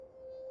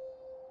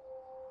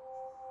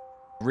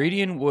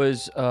Radian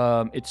was,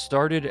 it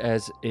started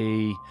as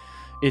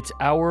it's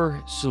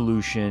our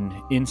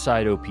solution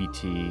inside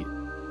OPT.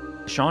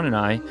 Sean and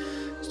I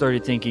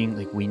started thinking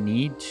like we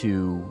need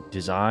to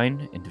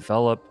design and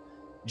develop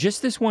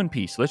just this one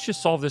piece. Let's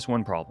just solve this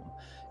one problem.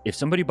 If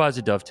somebody buys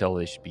a dovetail,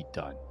 they should be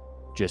done.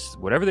 Just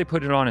whatever they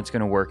put it on, it's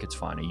going to work. It's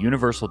fine. A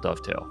universal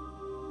dovetail.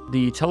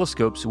 The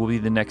telescopes will be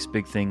the next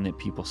big thing that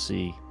people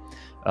see.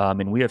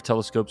 And we have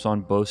telescopes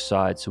on both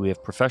sides. So we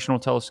have professional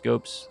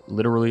telescopes,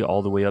 literally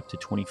all the way up to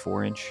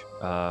 24-inch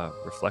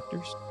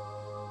reflectors.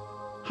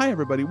 Hi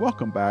everybody,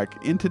 welcome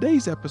back. In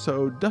today's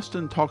episode,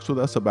 Dustin talks with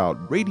us about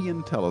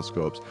Radian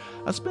Telescopes,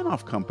 a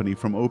spin-off company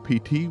from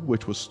OPT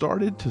which was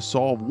started to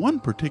solve one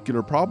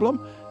particular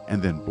problem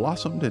and then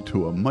blossomed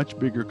into a much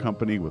bigger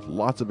company with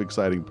lots of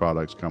exciting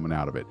products coming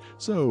out of it.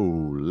 So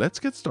let's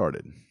get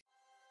started.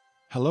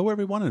 Hello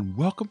everyone and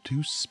welcome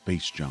to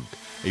Space Junk,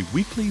 a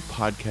weekly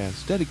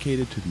podcast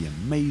dedicated to the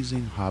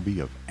amazing hobby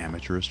of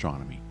amateur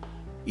astronomy.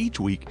 Each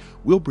week,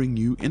 we'll bring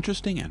you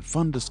interesting and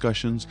fun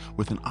discussions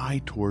with an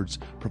eye towards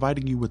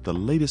providing you with the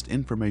latest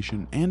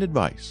information and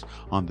advice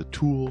on the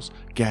tools,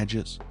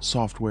 gadgets,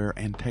 software,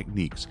 and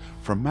techniques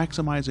for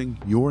maximizing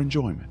your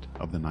enjoyment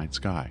of the night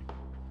sky.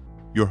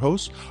 Your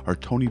hosts are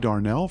Tony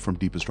Darnell from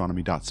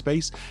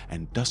deepastronomy.space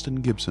and Dustin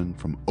Gibson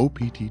from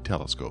OPT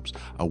Telescopes,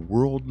 a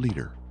world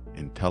leader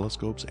in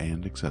telescopes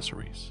and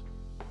accessories.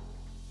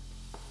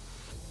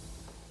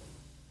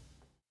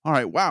 All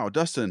right, wow,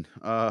 Dustin,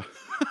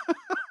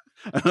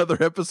 another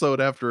episode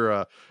after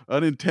a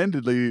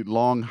unintendedly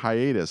long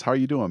hiatus. How are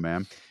you doing,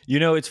 man? You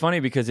know, it's funny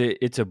because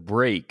it's a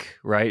break,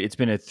 right? It's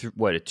been a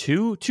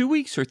 2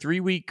 weeks or 3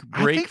 week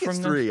break. I think it's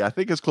three. I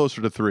think it's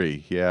closer to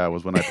 3. Yeah, it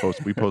was when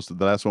we posted.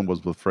 The last one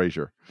was with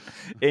Fraser.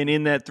 And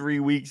in that 3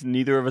 weeks,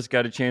 neither of us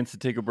got a chance to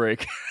take a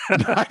break.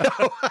 I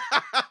know.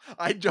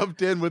 I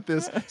jumped in with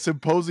this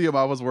symposium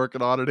I was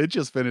working on, and it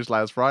just finished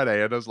last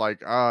Friday, and I was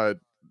like,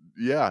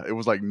 yeah, it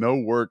was like no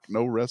work,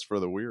 no rest for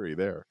the weary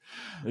there.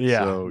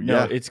 Yeah. So,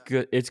 no, it's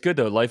good. It's good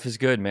though. Life is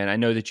good, man. I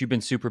know that you've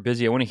been super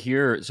busy. I want to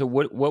hear. So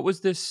what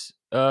was this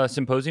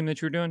symposium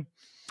that you were doing?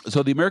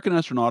 So the American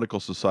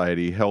Astronautical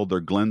Society held their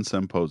Glenn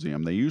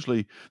Symposium.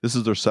 This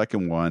is their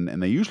second one,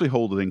 and they usually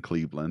hold it in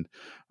Cleveland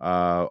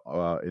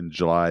in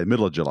July,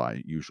 middle of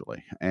July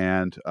usually.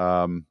 And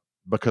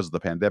because of the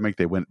pandemic,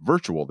 they went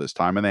virtual this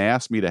time, and they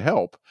asked me to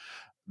help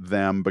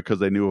them because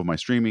they knew of my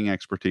streaming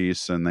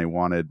expertise and they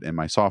wanted, and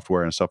my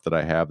software and stuff that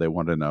I have, they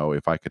wanted to know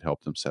if I could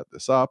help them set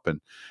this up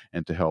and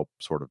to help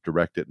sort of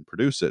direct it and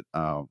produce it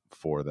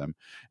for them.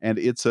 And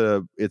it's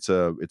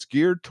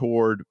geared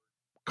toward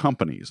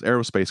companies,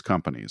 aerospace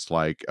companies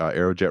like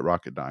Aerojet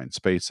Rocketdyne,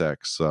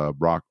 SpaceX,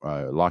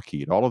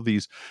 Lockheed, all of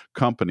these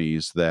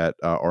companies that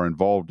are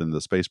involved in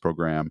the space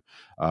program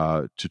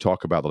to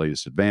talk about the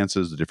latest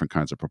advances, the different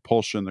kinds of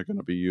propulsion they're going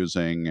to be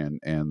using, and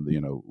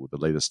the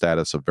latest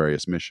status of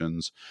various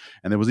missions.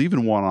 And there was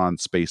even one on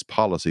space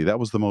policy. That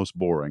was the most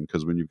boring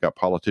because when you've got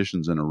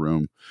politicians in a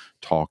room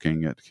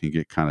talking, it can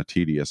get kind of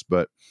tedious.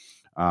 But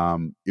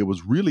it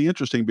was really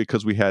interesting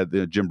because we had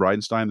Jim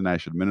Bridenstine,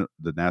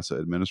 the NASA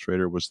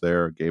administrator, was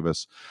there, gave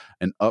us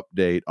an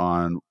update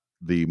on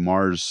the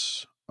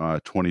Mars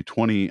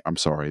 2020. I'm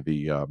sorry,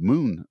 the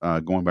moon,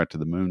 going back to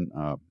the moon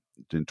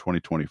in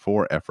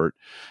 2024 effort,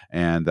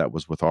 and that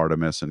was with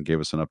Artemis, and gave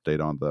us an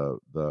update on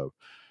the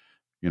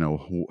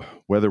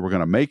whether we're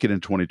going to make it in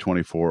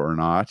 2024 or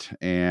not.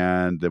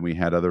 And then we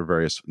had other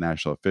various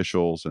national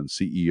officials and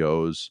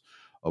CEOs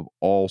of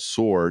all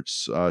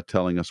sorts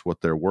telling us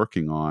what they're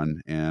working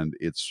on, and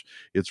it's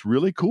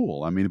really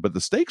cool. I mean, but the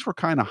stakes were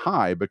kind of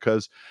high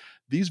because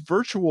these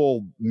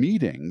virtual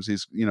meetings,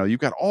 you've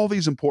got all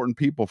these important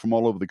people from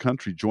all over the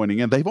country joining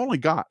in. They've only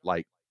got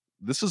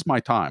this is my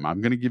time. I'm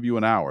going to give you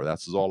an hour.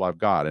 That's all I've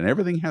got, and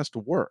everything has to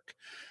work.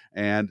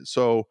 And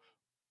so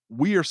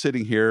we are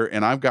sitting here,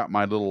 and I've got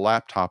my little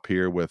laptop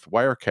here with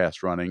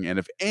Wirecast running, and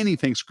if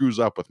anything screws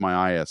up with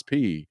my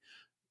ISP,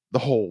 the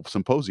whole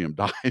symposium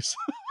dies.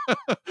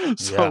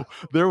 So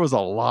there was a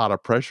lot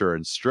of pressure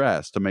and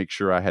stress to make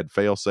sure I had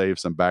fail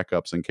safes and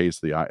backups in case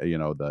the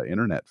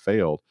internet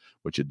failed,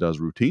 which it does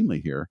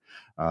routinely here.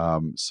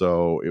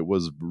 So it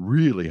was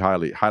really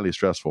highly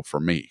stressful for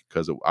me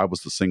because I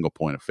was the single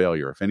point of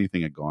failure. If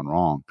anything had gone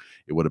wrong,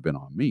 it would have been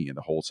on me, and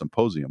the whole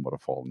symposium would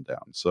have fallen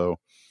down. So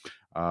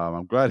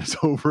I'm glad it's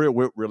over. It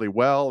went really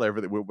well.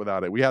 Everything went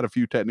without it. We had a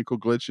few technical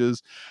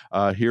glitches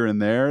here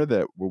and there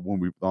that were when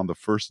we on the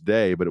first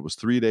day, but it was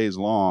 3 days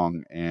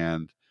long,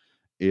 and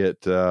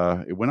it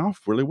went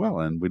off really well.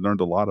 And we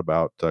learned a lot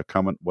about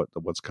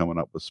what's coming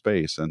up with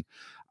space. And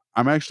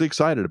I'm actually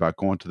excited about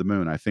going to the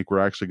moon. I think we're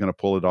actually going to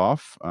pull it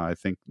off. I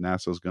think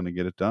NASA is going to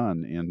get it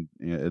done, and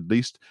at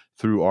least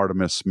through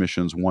Artemis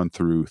missions 1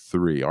 through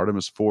 3.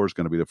 Artemis 4 is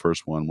going to be the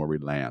first one where we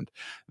land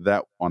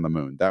that on the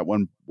moon. That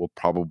one will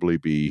probably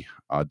be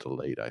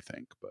delayed, I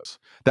think. But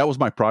that was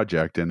my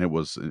project, and it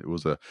was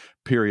a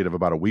period of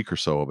about a week or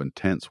so of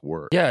intense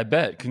work. Yeah, I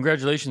bet.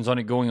 Congratulations on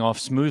it going off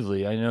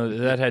smoothly. I know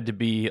that had to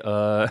be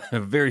a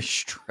very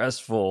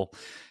stressful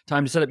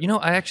time to set up.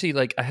 I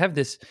actually I have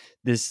this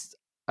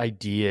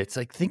idea. It's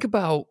like think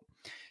about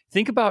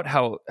think about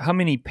how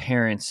many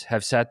parents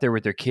have sat there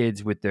with their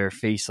kids with their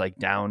face like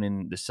down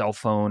in the cell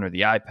phone or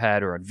the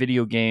iPad or on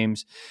video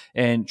games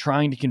and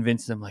trying to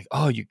convince them like,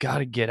 oh, you got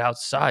to get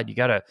outside, you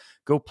got to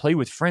go play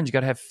with friends, you got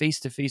to have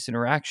face-to-face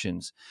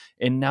interactions.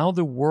 And now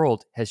the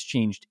world has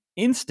changed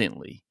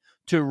instantly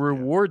to Yeah.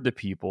 reward the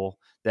people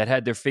that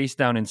had their face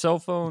down in cell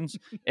phones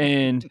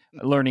and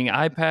learning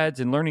iPads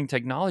and learning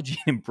technology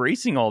and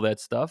embracing all that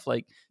stuff.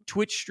 Like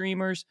Twitch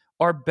streamers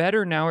are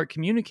better now at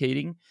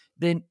communicating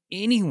than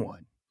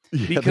anyone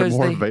Yeah, they're because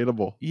more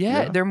available.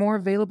 yeah, Yeah. they're more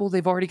available.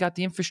 They've already got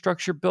the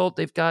infrastructure built.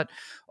 They've got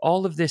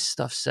all of this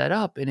stuff set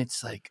up. And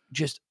it's like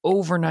just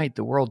overnight,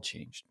 the world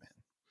changed, man.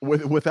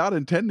 Without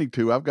intending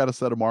to, I've got a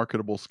set of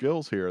marketable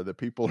skills here that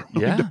people are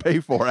willing to Yeah, pay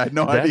for. I had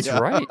no that's idea.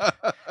 right.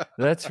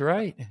 That's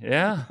right.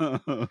 Yeah.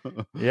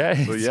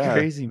 Yeah. So It's yeah,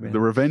 crazy, the man.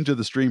 revenge of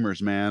the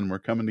streamers, man. We're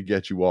coming to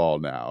get you all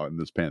now in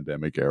this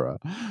pandemic era.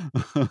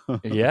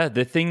 Yeah,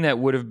 the thing that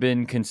would have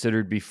been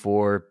considered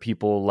before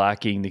people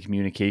lacking the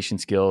communication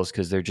skills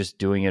because they're just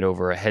doing it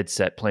over a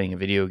headset playing a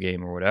video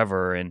game or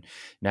whatever. And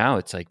now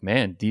it's like,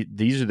 man,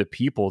 these are the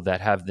people that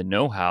have the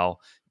know-how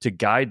to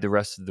guide the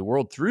rest of the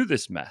world through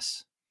this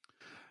mess.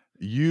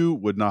 You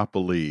would not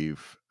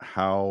believe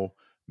how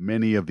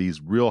many of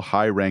these real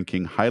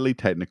high-ranking, highly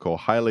technical,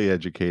 highly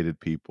educated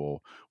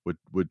people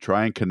would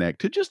try and connect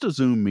to just a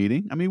Zoom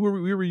meeting. I mean,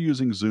 we were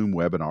using Zoom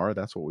webinar.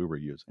 That's what we were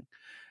using.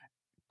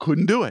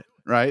 Couldn't do it,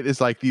 right? It's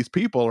like these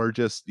people are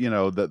just,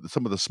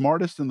 some of the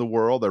smartest in the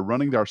world. They're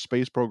running our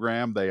space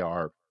program. They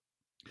are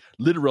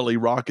literally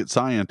rocket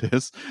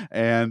scientists.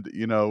 And,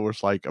 we're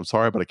just like, I'm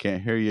sorry, but I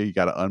can't hear you. You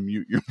got to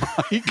unmute your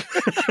mic.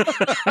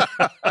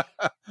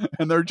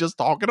 And they're just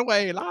talking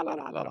away. La, la,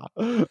 la, la,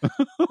 la.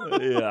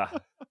 Yeah.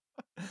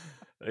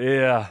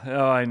 Yeah.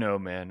 Oh, I know,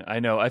 man. I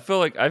know. I feel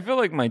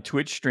like my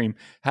Twitch stream,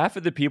 half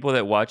of the people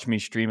that watch me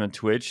stream on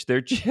Twitch,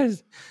 they're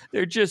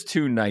just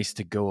too nice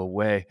to go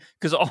away.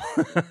 Because all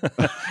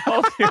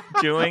they're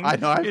doing I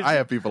know. is I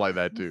have people like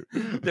that too.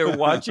 they're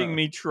watching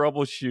me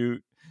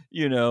troubleshoot,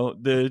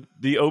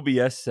 the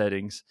OBS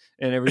settings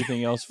and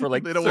everything else for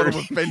like They don't 30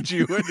 want to offend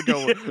you and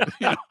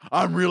go,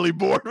 I'm really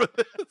bored with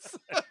this.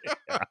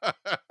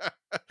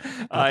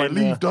 If I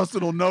leave,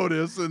 Dustin will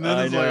notice, and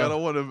then it's like I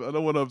don't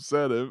want to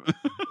upset him.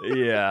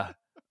 Yeah.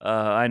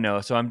 I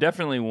know. So I'm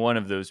definitely one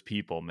of those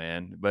people,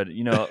 man. But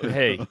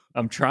hey,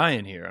 I'm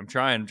trying here. I'm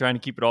trying to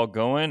keep it all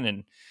going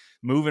and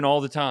moving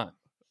all the time.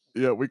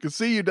 Yeah, we can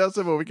see you,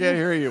 Dustin, but we can't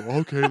hear you. Well,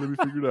 okay, let me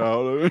figure it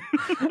out.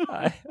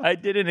 I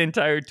did an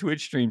entire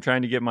Twitch stream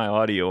trying to get my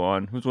audio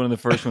on. It was one of the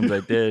first ones I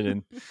did,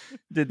 and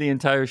did the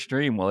entire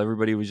stream while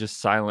everybody was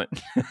just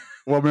silent.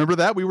 Well, remember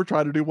that? We were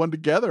trying to do one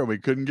together, and we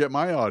couldn't get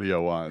my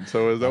audio on.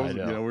 So that was,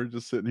 we're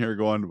just sitting here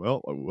going,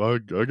 well,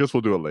 I guess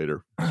we'll do it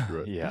later.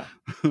 Screw it. Yeah.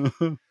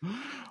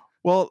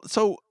 Well,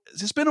 so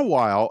it's been a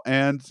while,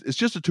 and it's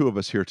just the two of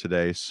us here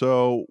today.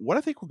 So what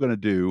I think we're going to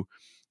do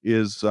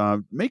is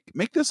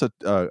make this a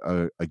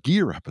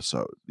gear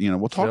episode.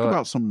 We'll talk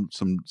about some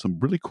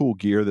really cool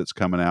gear that's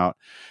coming out,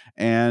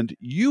 and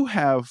you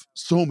have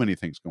so many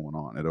things going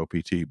on at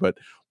OPT. But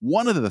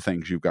one of the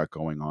things you've got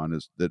going on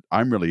is that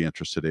I'm really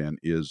interested in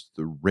is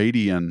the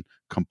Radian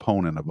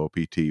component of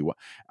OPT.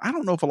 I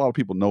don't know if a lot of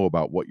people know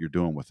about what you're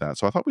doing with that,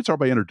 so I thought we'd start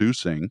by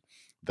introducing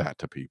that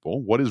to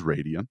people. What is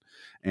Radian,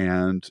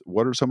 and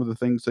what are some of the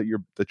things that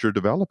you're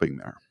developing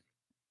there?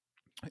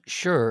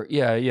 Sure.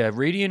 Yeah.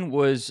 Radian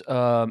was,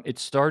 it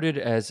started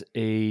as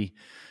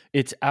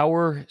it's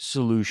our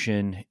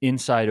solution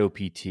inside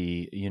OPT.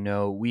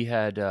 We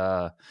had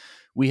an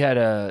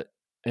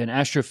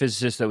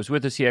astrophysicist that was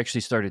with us. He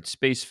actually started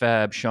Space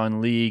Fab,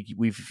 Sean Lee.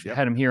 We've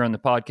had him here on the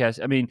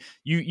podcast. I mean,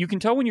 you can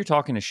tell when you're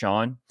talking to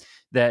Sean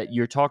that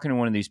you're talking to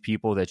one of these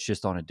people that's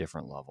just on a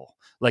different level.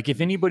 Like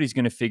if anybody's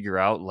going to figure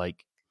out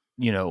like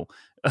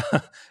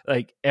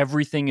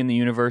everything in the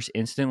universe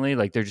instantly,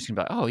 like they're just gonna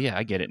be like, oh yeah,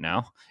 I get it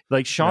now.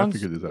 Like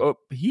Sean's,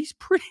 he's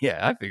pretty. Yeah,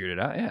 I figured it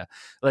out. Yeah,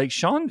 like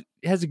Sean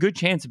has a good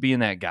chance of being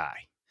that guy,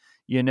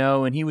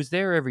 and he was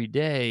there every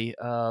day.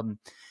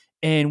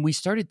 And we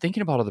started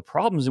thinking about all the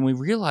problems, and we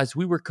realized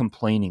we were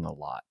complaining a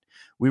lot.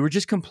 We were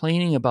just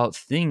complaining about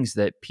things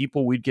that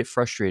we'd get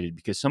frustrated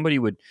because somebody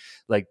would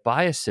like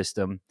buy a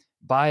system,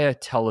 buy a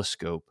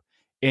telescope,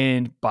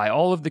 and buy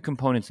all of the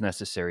components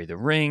necessary, the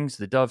rings,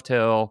 the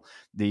dovetail,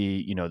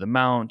 the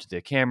mount, the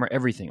camera,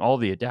 everything, all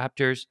the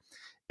adapters.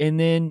 And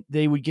then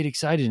they would get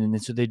excited. And then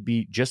so they'd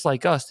be just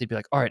like us. They'd be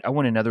like, all right, I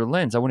want another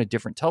lens. I want a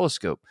different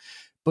telescope.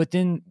 But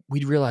then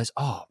we'd realize,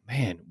 oh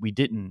man,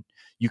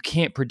 you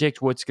can't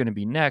predict what's going to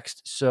be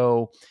next.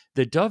 So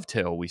the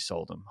dovetail we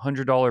sold them,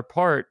 $100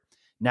 part,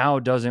 now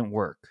doesn't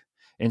work.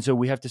 And so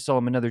we have to sell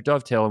them another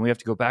dovetail, and we have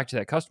to go back to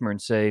that customer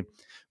and say,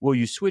 well,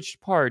 you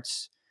switched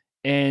parts,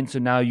 and so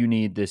now you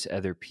need this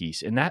other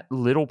piece. And that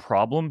little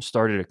problem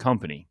started a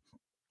company.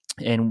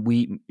 And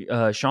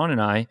Sean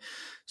and I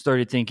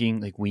started thinking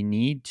like we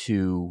need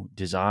to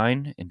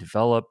design and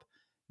develop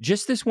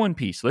just this one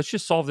piece. Let's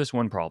just solve this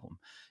one problem.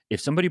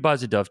 If somebody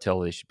buys a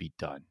dovetail, they should be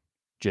done.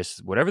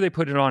 Just whatever they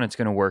put it on, it's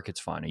going to work. It's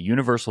fine. A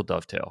universal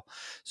dovetail.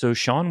 So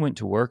Sean went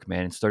to work,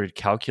 man, and started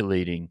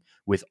calculating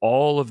with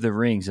all of the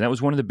rings. And that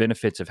was one of the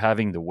benefits of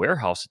having the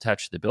warehouse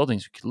attached to the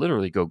buildings. We could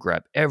literally go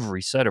grab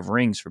every set of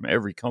rings from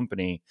every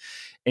company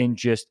and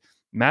just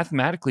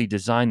mathematically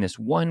design this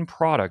one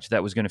product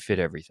that was going to fit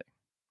everything.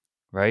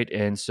 Right.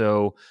 And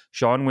so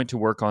Sean went to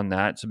work on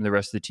that. Some of the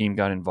rest of the team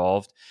got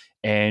involved,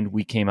 and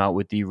we came out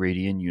with the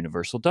Radian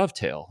Universal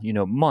Dovetail,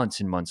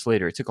 months and months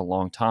later. It took a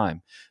long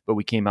time, but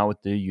we came out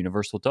with the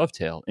Universal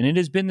Dovetail, and it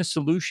has been the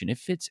solution. It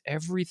fits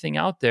everything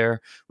out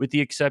there with the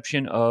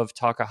exception of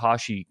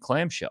Takahashi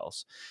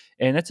clamshells.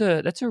 And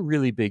that's a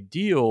really big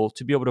deal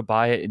to be able to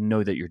buy it and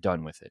know that you're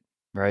done with it.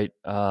 Right.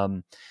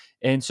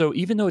 And so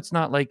even though it's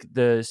not like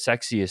the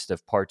sexiest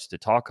of parts to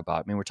talk about,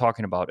 I mean, we're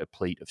talking about a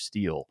plate of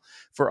steel.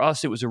 For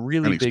us, it was a An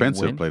really big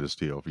expensive win. plate of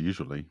steel,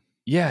 usually.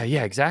 Yeah,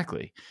 yeah,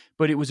 exactly.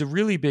 But it was a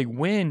really big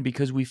win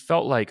because we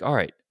felt like, all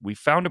right, we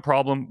found a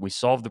problem, we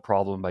solved the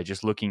problem by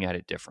just looking at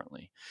it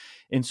differently.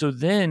 And so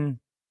then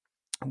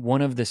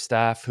one of the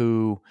staff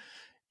who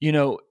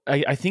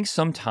I think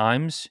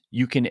sometimes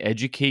you can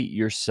educate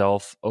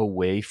yourself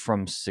away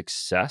from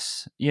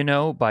success,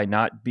 by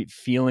not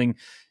feeling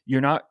you're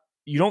not,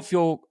 you don't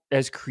feel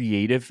as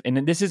creative.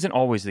 And this isn't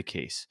always the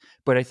case,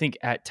 but I think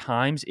at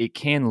times it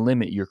can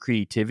limit your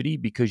creativity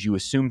because you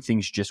assume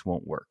things just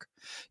won't work.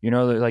 They're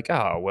like,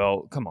 oh,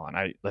 well, come on.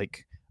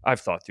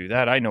 I've thought through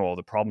that. I know all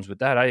the problems with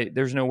that.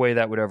 There's no way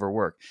that would ever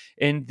work.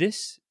 And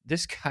this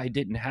guy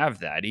didn't have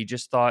that. He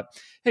just thought,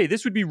 hey,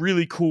 this would be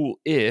really cool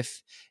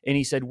if, and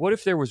he said, what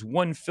if there was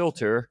one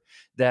filter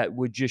that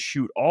would just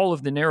shoot all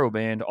of the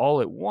narrowband all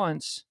at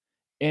once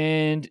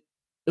and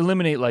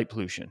eliminate light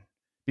pollution?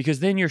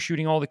 Because then you're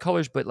shooting all the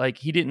colors, but like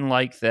he didn't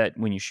like that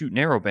when you shoot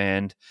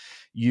narrowband,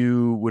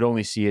 you would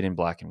only see it in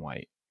black and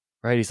white,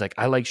 right? He's like,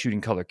 I like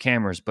shooting color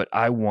cameras, but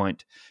I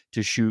want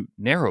to shoot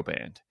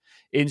narrowband.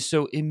 And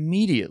so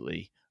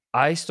immediately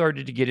I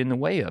started to get in the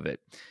way of it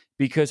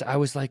because I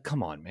was like,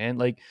 come on, man.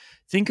 Like,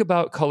 think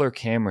about color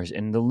cameras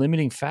and the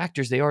limiting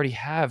factors they already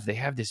have. They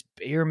have this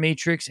Bayer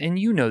matrix, and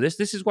this.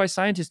 This is why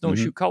scientists don't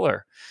Mhm. shoot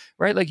color,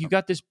 right? Like, you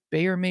got this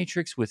Bayer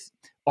matrix with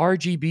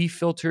RGB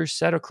filters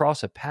set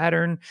across a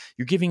pattern.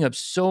 You're giving up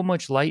so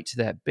much light to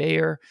that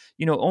Bayer.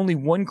 Only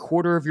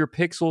 1/4 of your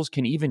pixels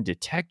can even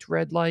detect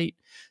red light.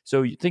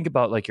 So you think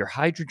about like your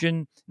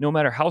hydrogen, no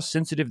matter how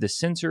sensitive the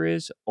sensor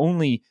is,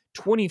 only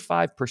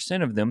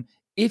 25% of them,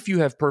 if you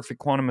have perfect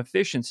quantum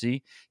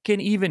efficiency, can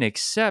even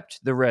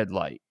accept the red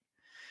light.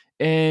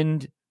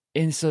 And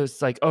so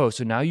it's like, oh,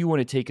 so now you want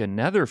to take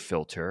another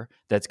filter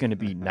that's going to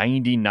be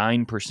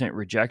 99%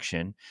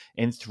 rejection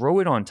and throw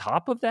it on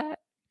top of that?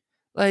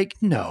 Like,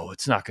 no,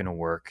 it's not going to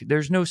work.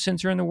 There's no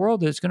sensor in the world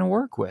that it's going to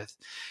work with.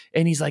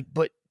 And he's like,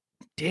 but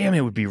damn,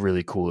 it would be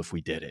really cool if we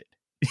did it.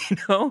 you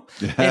know?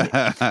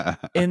 And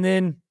and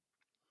then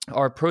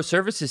our pro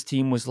services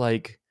team was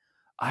like,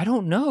 I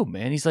don't know,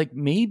 man. He's like,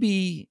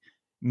 maybe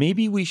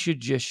we should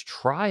just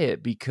try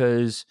it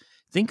because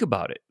think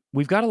about it.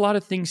 We've got a lot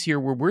of things here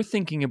where we're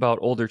thinking about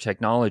older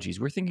technologies.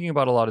 We're thinking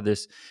about a lot of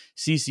this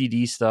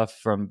CCD stuff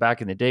from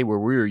back in the day where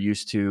we were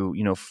used to,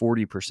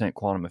 40%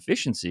 quantum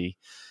efficiency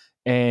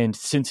and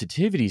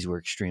sensitivities were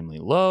extremely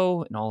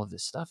low and all of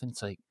this stuff. And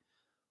it's like,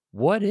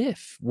 what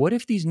if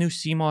these new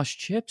CMOS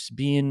chips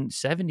being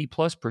 70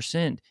 plus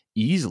percent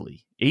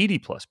easily, 80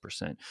 plus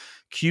percent,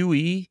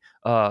 QE,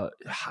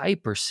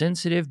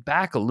 hypersensitive,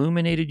 back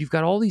illuminated, you've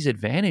got all these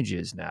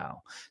advantages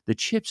now. The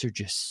chips are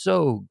just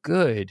so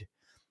good.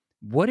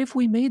 What if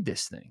we made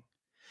this thing?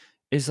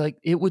 Is like,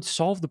 it would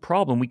solve the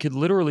problem. We could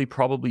literally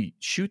probably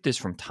shoot this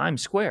from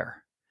Times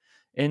Square.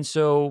 And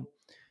so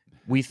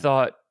we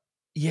thought,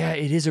 yeah,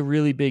 it is a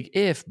really big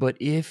if, but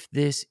if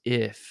this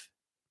if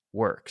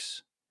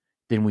works,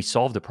 then we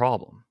solved the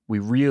problem. We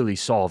really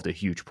solved a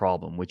huge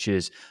problem, which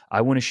is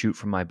I want to shoot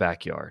from my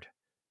backyard,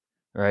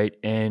 right?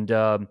 And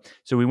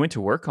so we went to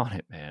work on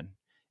it, man.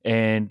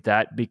 And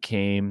that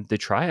became the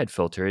Triad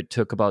filter. It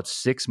took about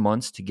 6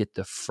 months to get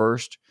the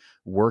first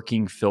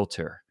working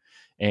filter.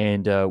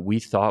 And we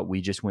thought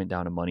we just went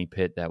down a money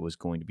pit that was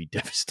going to be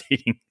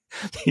devastating.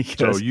 So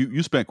because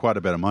you spent quite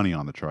a bit of money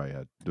on the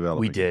Triad we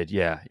developing it. did,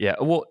 yeah. Yeah.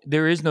 Well,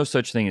 there is no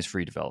such thing as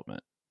free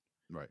development.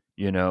 Right.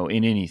 In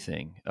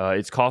anything.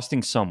 It's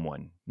costing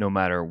someone, no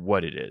matter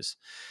what it is.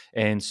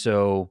 And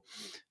so,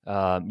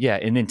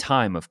 and then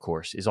time, of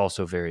course, is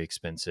also very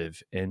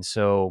expensive. And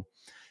so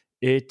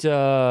it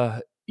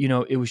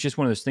was just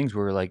one of those things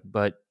where we're like,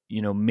 but,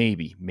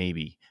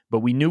 maybe. But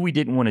we knew we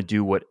didn't want to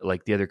do what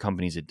like the other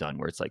companies had done,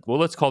 where it's like, well,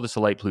 let's call this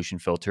a light pollution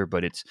filter,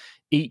 but it's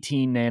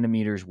 18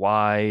 nanometers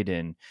wide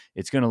and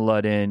it's going to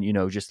let in,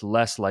 just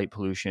less light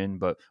pollution.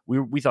 But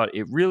we thought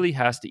it really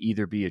has to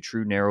either be a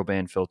true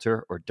narrowband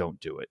filter or don't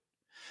do it.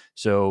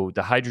 So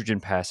the hydrogen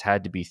pass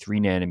had to be 3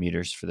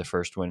 nanometers for the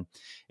first one.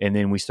 And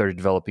then we started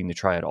developing the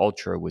Triad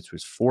Ultra, which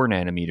was 4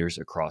 nanometers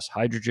across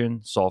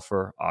hydrogen,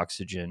 sulfur,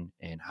 oxygen,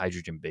 and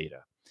hydrogen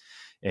beta.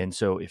 And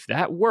so if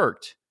that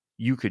worked,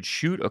 you could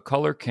shoot a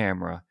color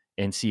camera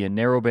and see a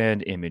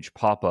narrowband image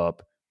pop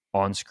up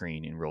on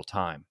screen in real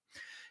time.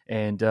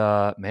 And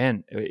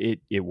man,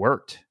 it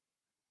worked.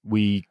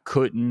 We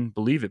couldn't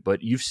believe it,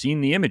 but you've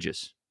seen the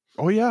images.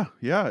 Oh yeah,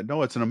 yeah.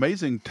 No, it's an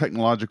amazing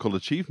technological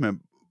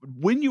achievement.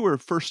 When you were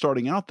first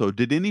starting out, though,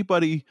 did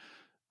anybody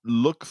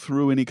look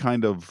through any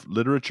kind of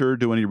literature,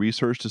 do any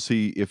research to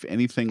see if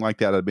anything like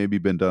that had maybe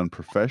been done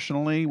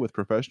professionally with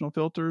professional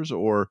filters,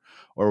 or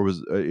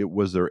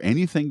was there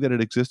anything that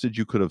had existed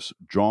you could have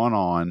drawn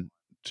on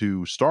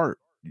to start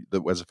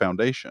that as a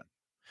foundation?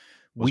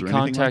 Was We there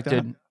anything like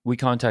that?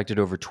 contacted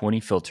over 20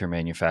 filter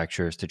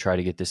manufacturers to try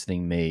to get this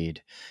thing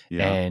made,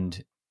 Yeah.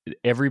 and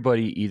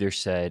everybody either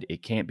said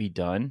it can't be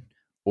done,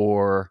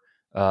 or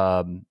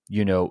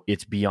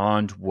it's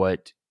beyond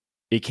what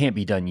it can't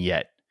be done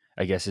yet.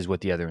 I guess is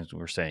what the other ones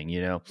were saying.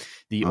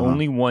 The Uh huh.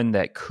 only one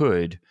that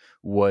could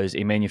was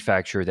a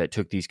manufacturer that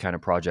took these kind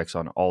of projects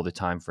on all the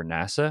time for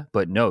NASA.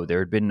 But no, there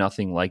had been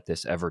nothing like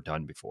this ever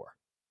done before,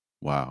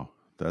 Wow,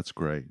 that's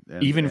great.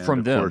 even And from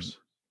of them. course,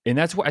 And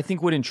that's what I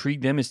think what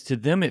intrigued them is, to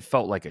them it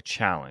felt like a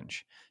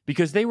challenge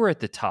because they were at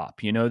the top.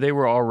 They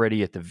were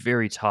already at the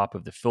very top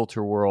of the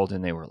filter world,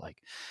 and they were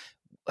like,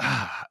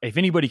 if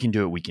anybody can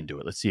do it, we can do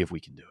it. Let's see if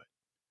we can do it.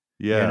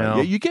 You yeah, yeah,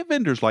 know? you get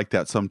vendors like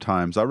that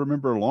sometimes. I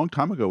remember a long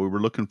time ago, we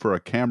were looking for a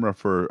camera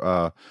for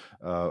a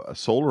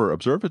solar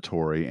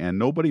observatory, and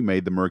nobody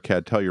made the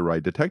Mercad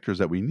Telluride detectors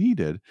that we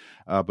needed.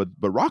 But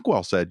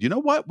Rockwell said, "You know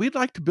what? We'd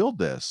like to build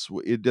this.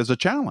 It is a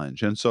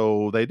challenge," and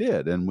so they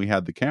did, and we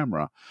had the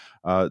camera.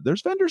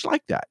 There's vendors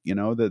like that,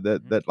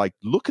 Mhm. that like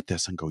look at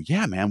this and go,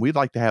 "Yeah, man, we'd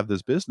like to have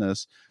this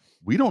business.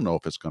 We don't know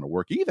if it's going to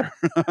work either,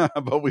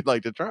 but we'd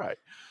like to try."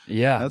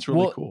 Yeah. That's really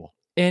Well, cool.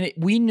 and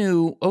we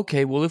knew,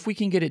 okay, well, if we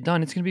can get it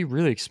done, it's going to be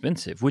really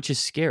expensive, which is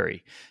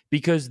scary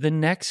because the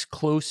next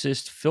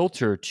closest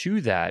filter to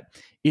that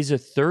is a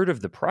third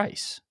of the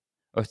price.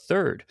 A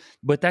third.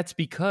 But that's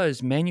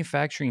because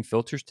manufacturing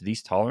filters to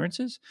these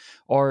tolerances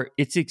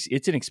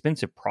it's an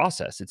expensive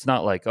process. It's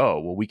not like, oh,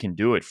 well, we can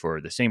do it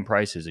for the same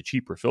price as a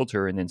cheaper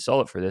filter and then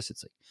sell it for this.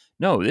 It's like,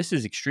 no, this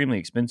is extremely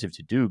expensive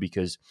to do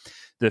because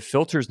the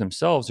filters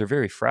themselves are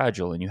very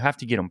fragile and you have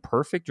to get them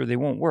perfect or they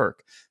won't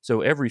work.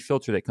 So every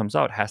filter that comes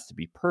out has to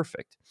be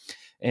perfect.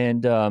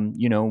 And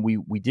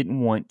we didn't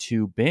want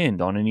to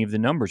bend on any of the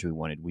numbers we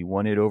wanted. We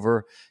wanted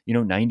over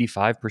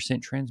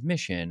 95%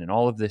 transmission and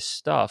all of this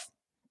stuff.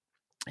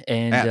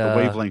 And At the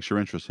wavelengths you're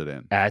interested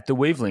in. at the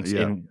wavelengths,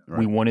 Yeah, and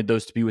we right. wanted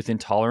those to be within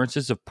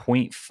tolerances of zero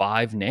point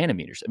 0.5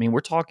 nanometers. I mean, we're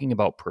talking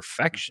about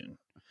perfection.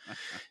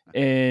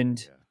 And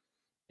Yeah.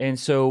 and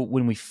so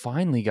when we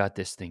finally got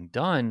this thing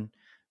done,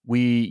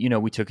 we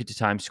took it to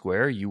Times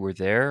Square. You were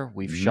there.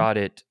 We've Mhm. shot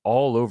it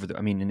all over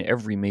I mean, in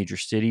every major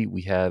city.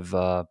 We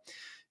have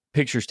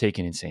pictures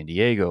taken in San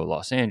Diego,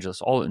 Los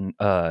Angeles, all in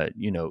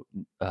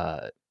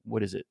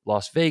what is it?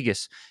 Las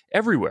Vegas,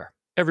 everywhere.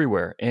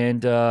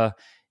 And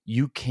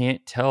you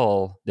can't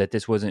tell that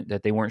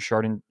they weren't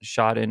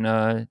shot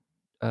in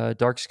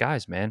dark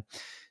skies, man.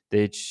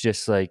 It's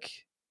just like,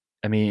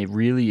 I mean, it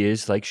really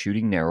is like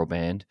shooting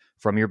narrowband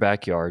from your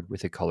backyard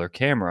with a color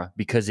camera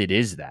because it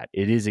is that.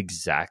 It is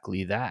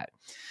exactly that.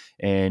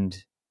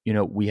 And,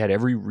 we had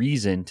every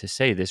reason to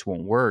say this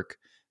won't work,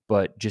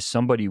 but just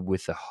somebody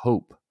with a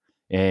hope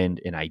and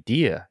an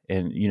idea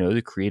and,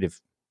 the creative,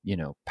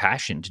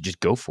 passion to just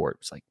go for it.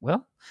 It's like,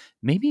 well,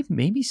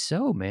 maybe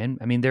so, man.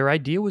 I mean, their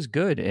idea was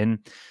good and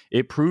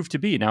it proved to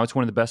be. Now it's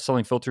one of the best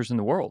selling filters in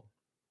the world.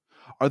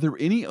 Are there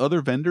any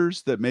other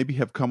vendors that maybe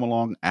have come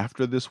along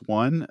after this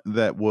one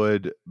that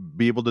would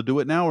be able to do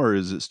it now, or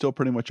is it still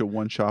pretty much a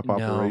one-shop No,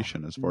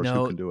 operation as far as who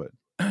no, can do it?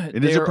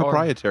 And is it there are.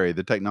 proprietary,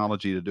 the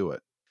technology to do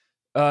it?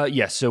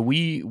 Yes. So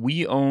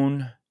we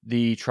own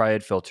the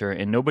triad filter,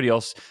 and nobody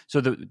else.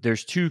 So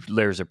there's two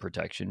layers of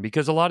protection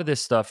because a lot of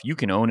this stuff you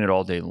can own it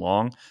all day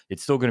long.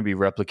 It's still going to be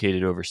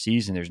replicated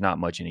overseas, and there's not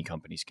much any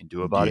companies can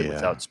do about it Yeah,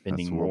 without that's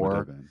spending the world we more.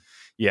 live in.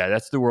 Yeah,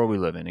 that's the world we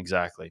live in,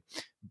 exactly.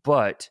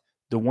 But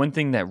the one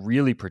thing that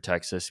really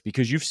protects us,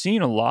 because you've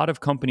seen a lot of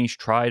companies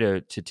try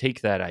to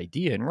take that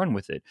idea and run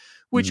with it,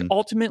 which Mhm.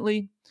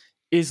 ultimately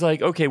is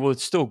like, okay, well,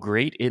 it's still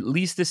great. At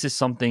least this is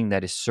something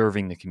that is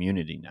serving the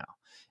community now.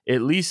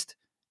 At least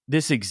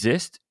this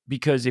exists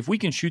because if we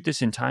can shoot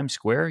this in Times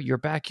Square, your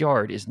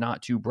backyard is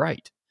not too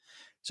bright.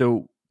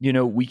 So,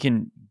 we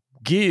can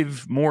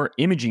give more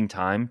imaging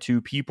time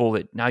to people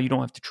that now you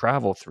don't have to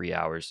travel 3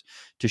 hours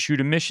to shoot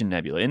a mission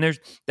nebula. And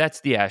that's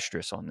the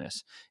asterisk on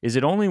this is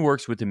it only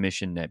works with the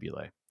mission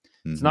nebulae.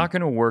 It's Mhm. not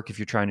going to work if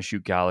you're trying to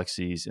shoot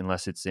galaxies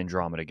unless it's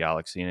Andromeda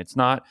Galaxy. And it's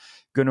not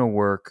going to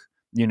work,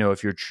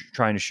 if you're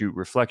trying to shoot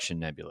reflection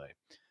nebulae.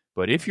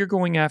 But if Right. you're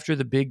going after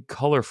the big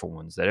colorful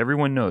ones that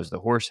everyone knows,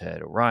 the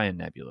Horsehead, Orion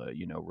Nebula,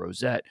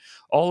 Rosette,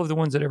 all of the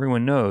ones that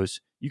everyone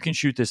knows, you can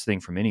shoot this thing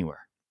from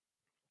anywhere.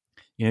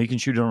 You can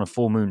shoot it on a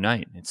full moon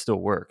night and it still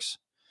works.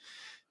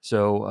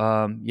 So,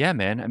 yeah,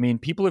 man. I mean,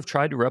 people have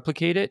tried to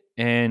replicate it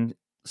and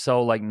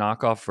sell like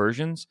knockoff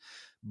versions,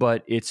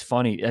 but it's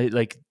funny.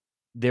 Like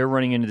they're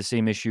running into the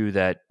same issue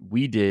that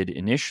we did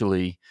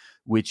initially,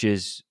 which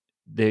is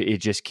that it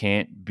just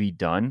can't be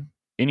done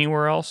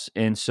anywhere else.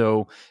 And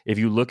so, if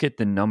you look at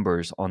the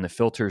numbers on the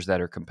filters that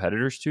are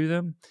competitors to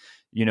them,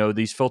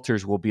 these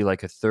filters will be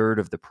like a third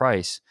of the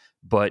price,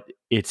 but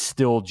it's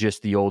still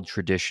just the old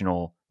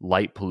traditional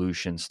light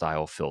pollution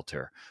style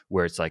filter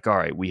where it's like, all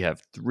right, we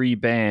have three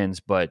bands,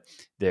 but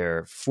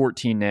they're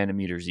 14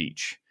 nanometers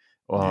each.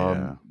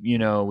 Yeah.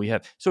 We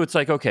have, so it's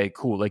like, okay,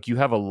 cool. Like you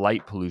have a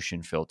light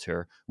pollution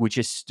filter, which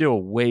is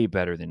still way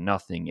better than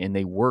nothing, and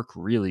they work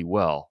really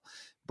well,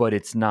 but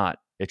it's not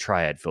a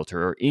triad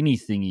filter or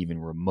anything even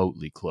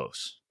remotely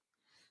close.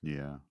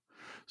 Yeah.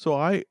 So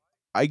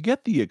I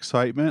get the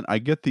excitement. I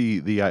get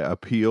the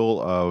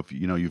appeal of,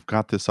 you've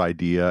got this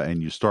idea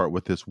and you start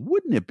with this,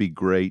 wouldn't it be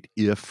great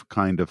if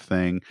kind of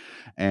thing,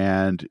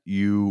 and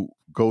you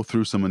go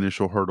through some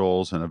initial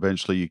hurdles and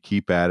eventually you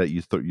keep at it.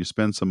 You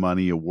spend some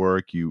money, you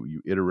work,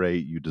 you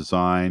iterate, you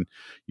design,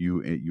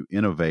 you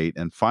innovate,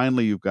 and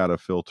finally you've got a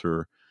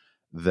filter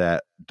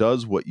that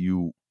does what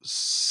you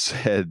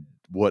said,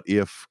 what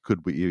if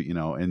could we,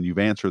 and you've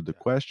answered the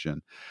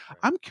question.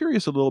 I'm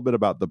curious a little bit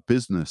about the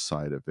business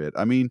side of it.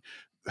 I mean,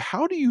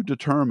 how do you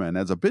determine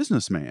as a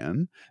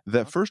businessman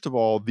that, first of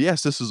all,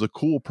 yes, this is a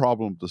cool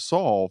problem to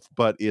solve,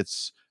 but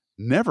it's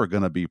never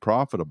going to be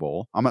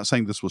profitable? I'm not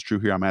saying this was true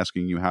here. I'm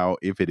asking you how,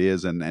 if it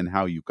is, and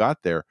how you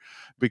got there,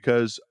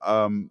 because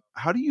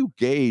how do you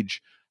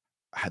gauge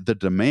the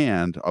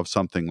demand of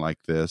something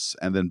like this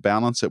and then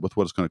balance it with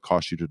what it's going to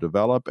cost you to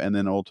develop, and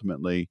then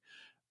ultimately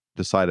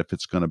decide if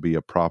it's going to be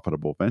a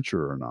profitable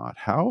venture or not?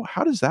 How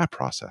does that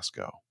process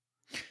go?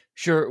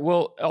 Sure.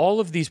 Well, all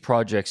of these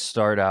projects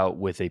start out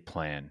with a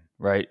plan,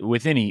 right?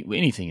 With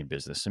anything in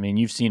business. I mean,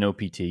 you've seen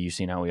OPT, you've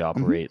seen how we Hmm.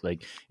 operate.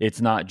 Like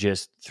it's not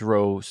just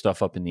throw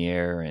stuff up in the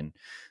air and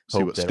See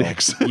hope what that all.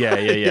 sticks. Yeah,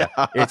 yeah,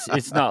 yeah. Yeah.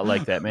 It's not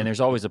like that, man.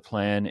 There's always a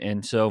plan,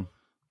 and so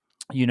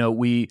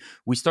we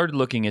started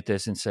looking at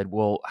this and said,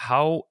 well,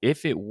 how,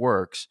 if it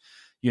works,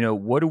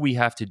 what do we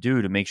have to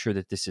do to make sure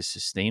that this is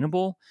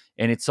sustainable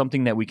and it's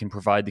something that we can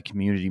provide the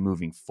community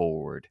moving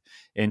forward?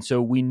 And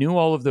so we knew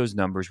all of those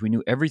numbers, we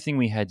knew everything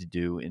we had to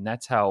do, and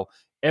that's how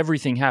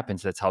everything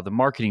happens. That's how the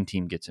marketing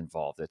team gets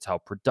involved, that's how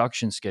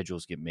production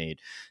schedules get made,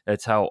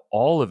 that's how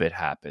all of it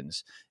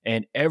happens,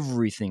 and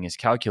everything is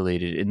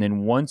calculated. And then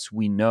once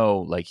we know,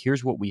 like,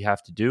 here's what we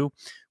have to do,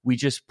 we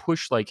just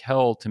push like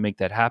hell to make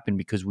that happen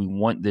because we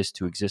want this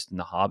to exist in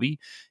the hobby.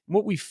 And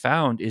what we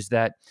found is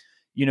that,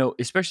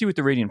 especially with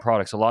the Radian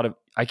products, a lot of,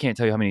 I can't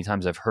tell you how many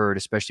times I've heard,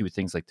 especially with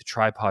things like the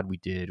tripod we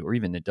did or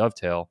even the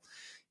dovetail,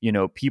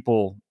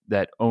 people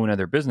that own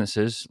other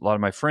businesses, a lot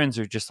of my friends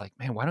are just like,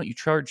 man, why don't you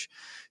charge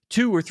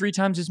 2 or 3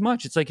 times as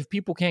much? It's like, if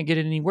people can't get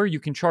it anywhere, you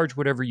can charge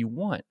whatever you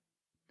want.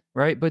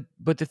 Right. But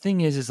the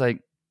thing is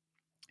like,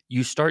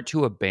 you start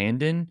to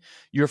abandon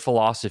your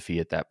philosophy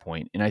at that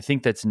point. And I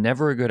think that's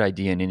never a good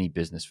idea in any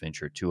business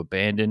venture, to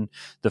abandon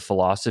the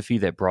philosophy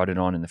that brought it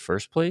on in the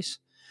first place,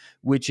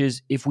 which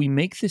is, if we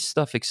make this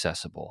stuff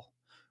accessible,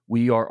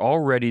 we are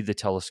already the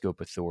telescope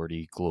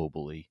authority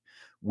globally.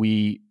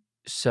 We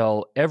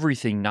sell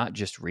everything, not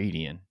just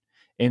Radian.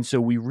 And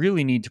so we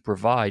really need to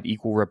provide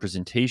equal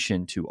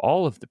representation to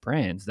all of the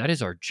brands. That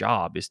is our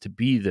job, is to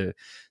be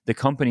the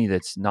company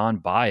that's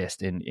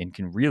non-biased and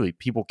can really,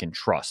 people can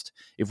trust.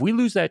 If we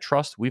lose that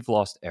trust, we've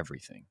lost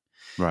everything.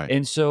 Right.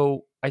 And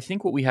so I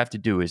think what we have to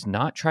do is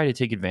not try to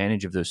take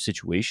advantage of those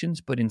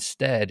situations, but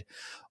instead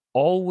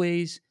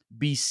always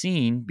be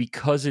seen,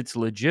 because it's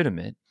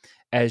legitimate,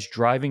 as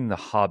driving the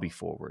hobby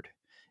forward.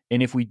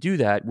 And if we do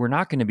that, we're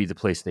not going to be the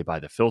place they buy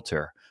the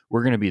filter.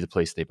 We're going to be the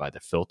place they buy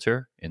the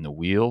filter and the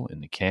wheel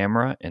and the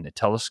camera and the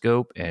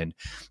telescope and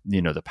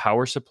the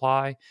power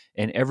supply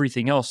and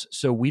everything else.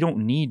 So we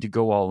don't need to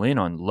go all in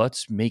on,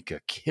 let's make a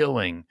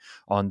killing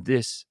on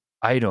this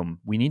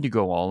item. We need to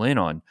go all in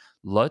on,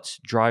 let's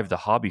drive the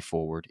hobby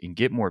forward and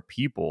get more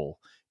people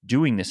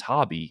doing this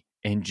hobby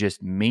and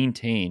just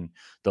maintain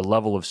the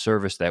level of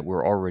service that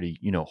we're already,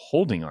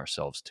 holding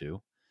ourselves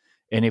to.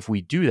 And if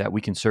we do that, we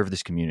can serve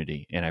this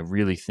community. And I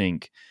really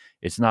think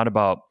it's not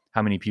about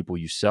how many people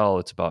you sell,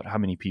 it's about how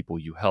many people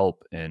you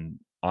help. And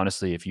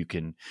honestly, if you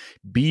can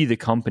be the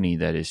company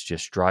that is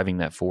just driving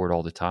that forward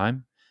all the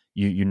time,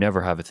 you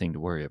never have a thing to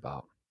worry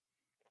about.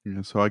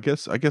 Yeah, so I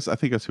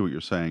think I see what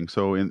you're saying.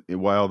 So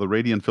while the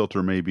radiant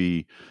filter may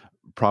be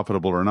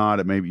profitable or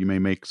not, you may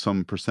make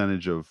some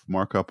percentage of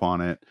markup on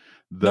it.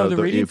 No, the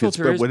The radiant if it's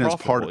filter but is when it's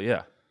part. profitable.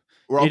 Yeah,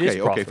 Well, it is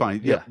okay, profitable.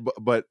 fine. Yeah,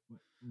 Yeah,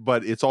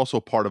 but it's also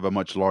part of a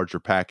much larger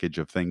package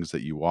of things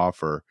that you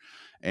offer.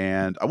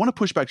 And I want to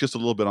push back just a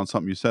little bit on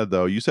something you said,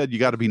 though. You said you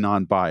got to be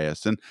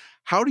non-biased. And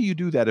how do you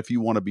do that if you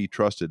want to be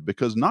trusted?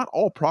 Because not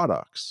all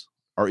products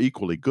are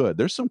equally good.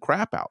 There's some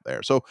crap out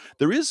there. So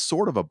there is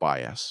sort of a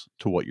bias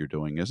to what you're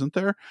doing, isn't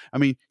there? I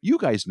mean, you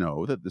guys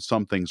know that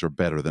some things are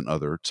better than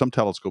other. Some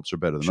telescopes are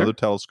better than other sure.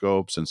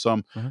 telescopes, and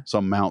some Uh-huh.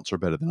 some mounts are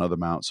better than other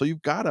mounts. So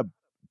you've got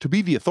to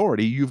be the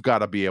authority, you've got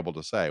to be able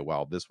to say,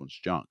 well, this one's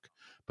junk,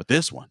 but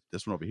this one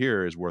over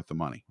here is worth the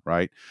money,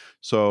 right? Yeah.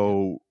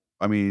 So,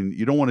 I mean,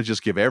 you don't want to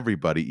just give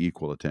everybody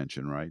equal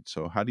attention, right?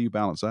 So, how do you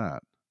balance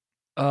that?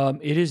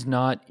 It is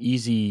not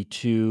easy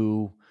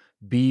to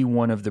be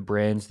one of the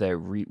brands that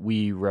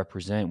we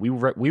represent. We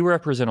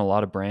represent a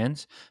lot of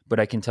brands, but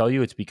I can tell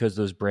you it's because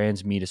those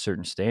brands meet a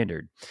certain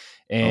standard.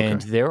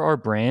 And Okay. there are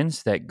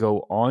brands that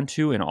go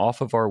onto and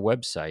off of our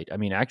website. I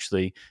mean,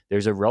 actually,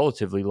 there's a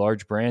relatively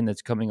large brand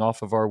that's coming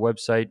off of our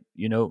website,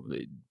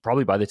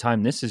 probably by the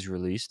time this is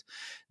released,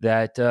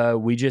 that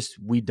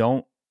we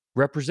don't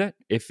represent.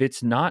 If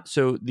it's not,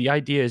 so the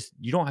idea is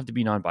you don't have to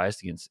be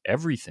non-biased against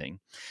everything,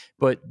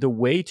 but the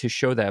way to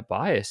show that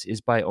bias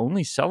is by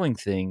only selling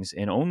things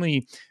and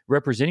only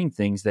representing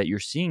things that you're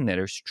seeing that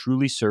are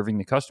truly serving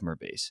the customer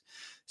base.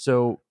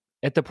 So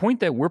at the point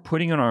that we're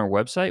putting on our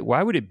website,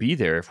 why would it be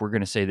there if we're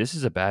going to say this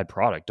is a bad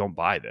product, don't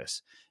buy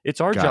this?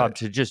 It's our Got job it.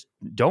 to just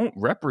don't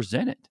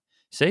represent it.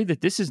 Say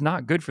that this is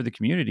not good for the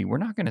community. We're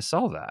not going to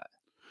sell that.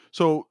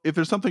 So if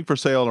there's something for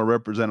sale or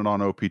represented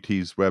on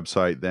OPT's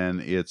website, then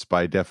it's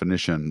by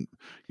definition,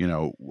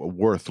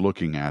 worth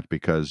looking at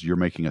because you're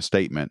making a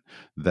statement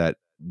that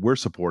we're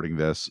supporting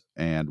this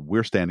and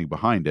we're standing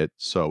behind it,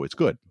 so it's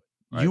good,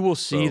 You right? will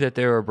see So that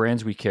there are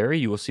brands we carry.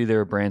 You will see there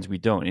are brands we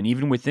don't. And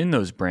even within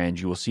those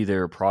brands, you will see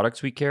there are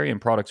products we carry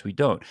and products we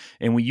don't.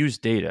 And we use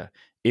data.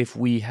 If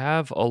we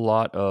have a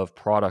lot of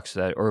products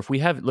that, or if we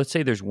have, let's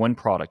say there's one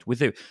product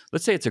with it,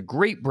 let's say it's a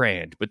great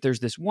brand, but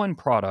there's this one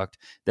product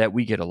that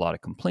we get a lot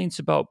of complaints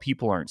about.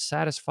 People aren't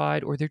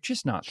satisfied or they're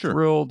just not sure,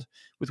 thrilled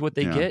with what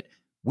they yeah, get.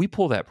 We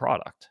pull that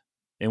product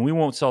and we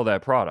won't sell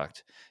that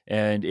product.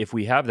 And if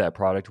we have that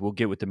product, we'll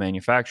get with the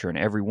manufacturer, and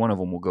every one of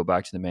them will go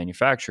back to the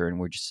manufacturer, and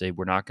we'll just say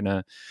we're not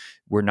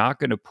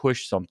gonna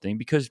push something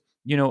because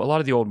a lot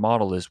of the old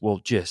model is well,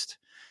 just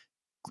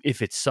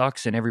if it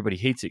sucks and everybody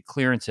hates it,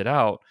 clearance it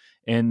out,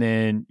 and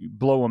then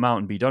blow them out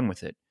and be done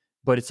with it.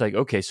 But it's like,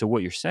 okay, so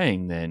what you're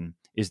saying then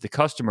is the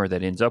customer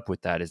that ends up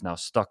with that is now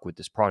stuck with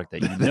this product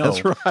that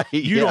that's right.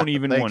 you Yeah, don't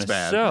even want thanks, to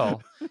man.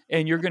 sell,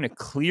 and you're going to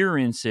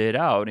clearance it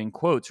out in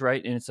quotes,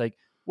 right? And it's like,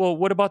 well,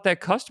 what about that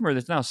customer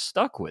that's now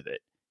stuck with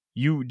it?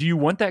 Do you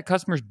want that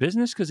customer's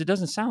business? Because it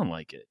doesn't sound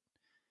like it,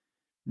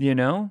 you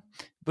know?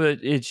 But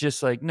it's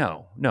just like,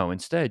 no,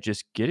 instead,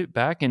 just get it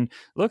back. And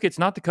look, it's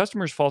not the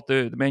customer's fault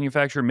the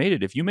manufacturer made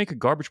it. If you make a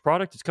garbage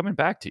product, it's coming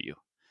back to you,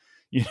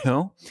 you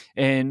know?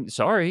 And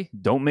sorry,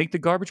 don't make the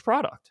garbage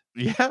product.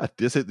 Yeah,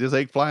 this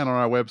ain't flying on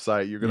our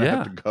website. You're gonna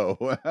have to Yeah.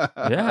 go.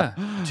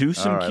 Yeah. Do All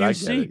some right, I get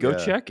QC, it. go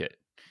Yeah. check it.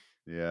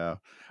 Yeah.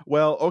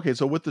 Well, okay.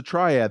 So with the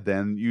triad,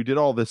 then you did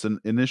all this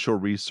initial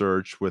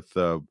research with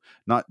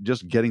not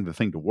just getting the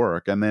thing to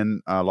work, and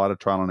then a lot of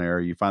trial and error.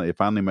 It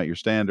finally met your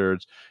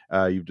standards.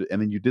 And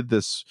then you did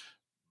this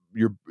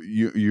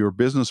your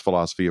business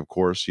philosophy, of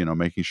course.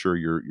 Making sure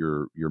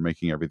you're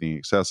making everything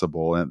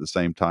accessible and at the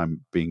same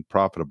time being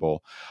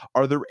profitable.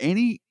 Are there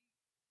any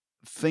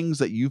things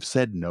that you've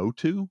said no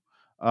to?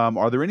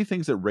 Are there any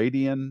things that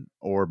Radian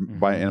or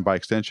Mhm. by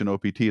extension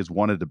OPT has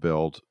wanted to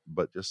build,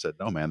 but just said,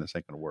 no, man, this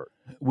ain't going to work?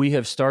 We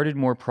have started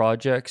more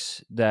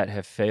projects that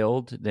have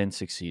failed than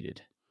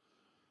succeeded.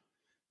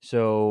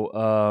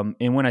 So,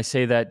 and when I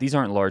say that, these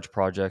aren't large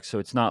projects. So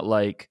it's not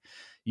like,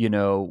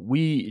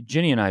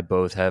 Jenny and I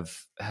both have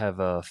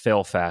a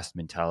fail fast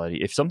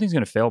mentality. If something's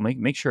going to fail,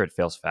 make sure it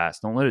fails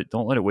fast. Don't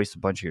let it waste a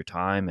bunch of your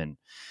time and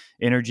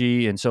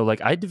energy. And so, like,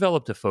 I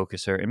developed a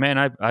focuser, and man,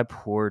 I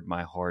poured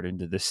my heart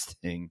into this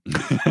thing.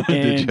 Did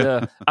And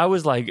you? I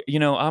was like,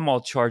 I'm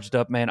all charged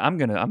up, man. I'm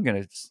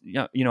gonna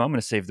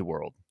save the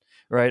world,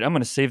 right? I'm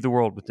gonna save the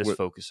world with this What,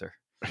 focuser.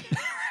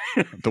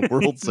 the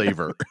world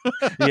saver.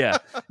 Yeah,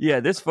 yeah.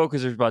 This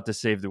focuser is about to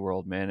save the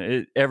world,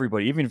 man.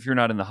 Everybody, even if you're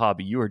not in the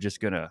hobby, you're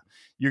gonna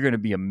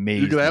be You're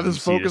amazed gonna have when you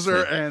this see this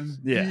focuser thing. and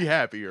Yeah, be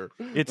happier.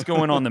 it's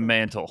going on the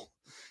mantle,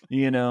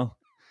 you know,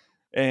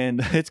 and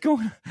it's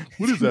going.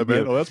 What It's is gonna that, be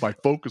man? Oh, that's my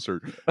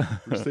focuser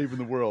for saving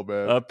the world,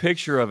 man. a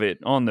picture of it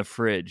on the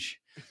fridge,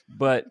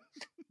 but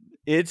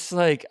it's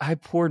like I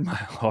poured my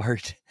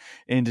heart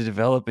into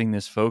developing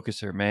this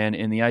focuser, man.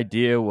 And the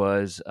idea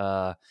was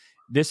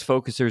this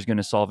focuser is going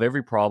to solve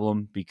every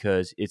problem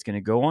because it's going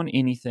to go on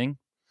anything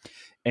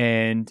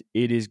and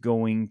it is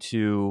going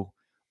to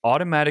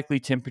automatically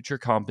temperature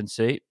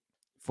compensate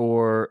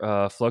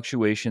for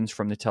fluctuations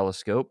from the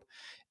telescope.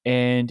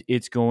 And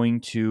it's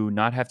going to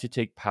not have to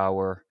take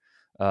power,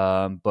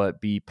 but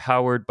be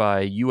powered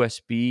by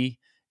USB.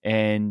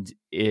 And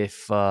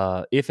if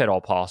at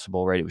all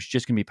possible, right, it was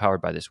just going to be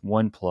powered by this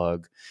one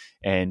plug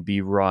and be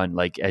run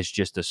like as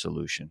just a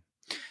solution.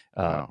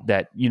 Wow.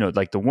 That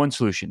like the one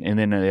solution, and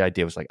then the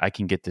idea was like I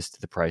can get this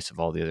to the price of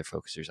all the other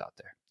focusers out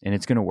there, and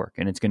it's going to work,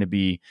 and it's going to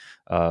be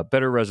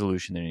better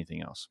resolution than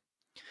anything else.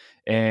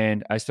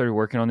 And I started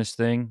working on this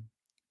thing,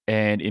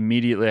 and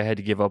immediately I had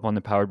to give up on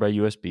the powered by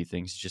USB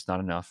things. It's just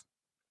not enough.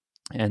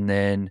 And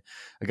then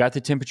I got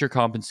the temperature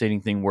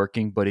compensating thing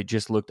working, but it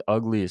just looked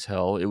ugly as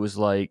hell. It was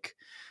like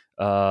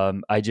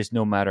I just,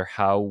 no matter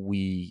how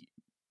we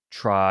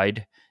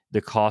tried, the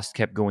cost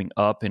kept going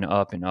up and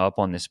up and up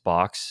on this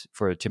box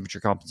for temperature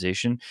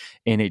compensation,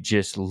 and it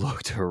just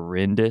looked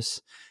horrendous.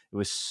 It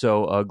was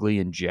so ugly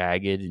and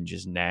jagged and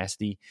just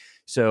nasty.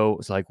 So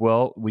it's like,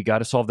 well, we got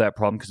to solve that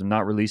problem because I'm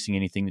not releasing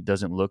anything that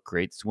doesn't look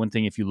great. It's one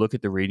thing if you look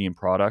at the Radian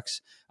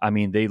products, I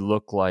mean, they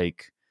look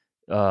like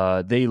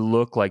They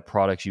look like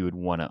products you would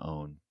want to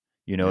own.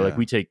 Like Yeah.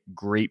 we take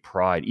great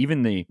pride.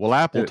 Even Well,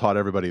 Apple the taught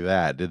everybody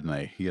that, didn't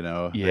they? They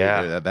yeah,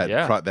 yeah.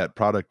 that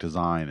product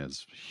design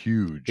is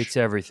huge. It's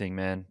everything,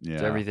 man.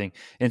 It's Yeah. everything.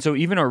 And so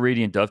even our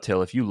Radiant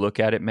Dovetail, if you look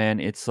at it,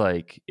 man, it's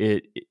like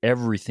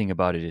everything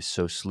about it is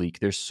so sleek.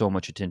 There's so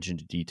much attention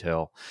to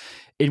detail.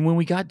 And when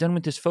we got done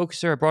with this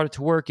focuser, I brought it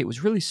to work. It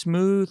was really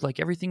smooth, like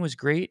everything was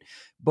great.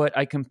 But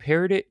I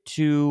compared it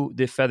to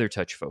the Feather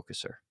Touch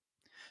focuser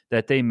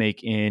that they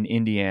make in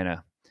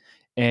Indiana.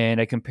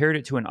 And I compared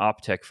it to an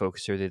Optech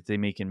focuser that they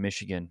make in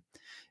Michigan.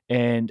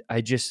 And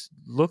I just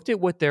looked at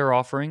what they're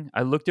offering.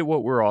 I looked at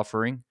what we're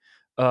offering.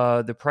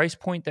 The price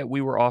point that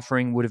we were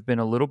offering would have been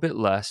a little bit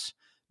less,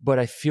 but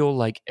I feel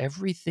like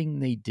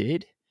everything they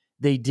did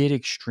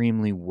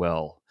extremely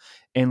well.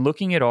 And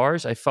looking at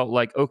ours, I felt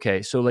like,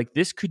 okay, so like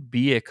this could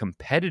be a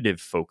competitive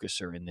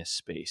focuser in this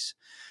space.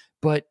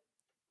 But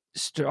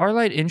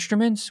Starlight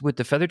Instruments with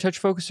the Feather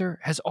Touch focuser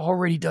has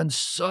already done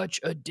such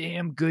a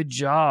damn good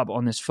job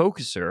on this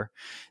focuser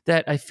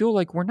that I feel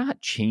like we're not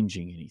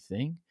changing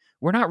anything.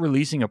 We're not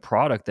releasing a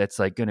product that's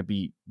like going to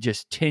be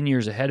just 10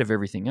 years ahead of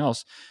everything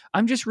else.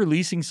 I'm just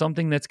releasing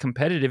something that's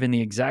competitive in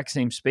the exact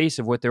same space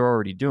of what they're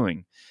already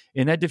doing.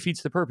 And that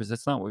defeats the purpose.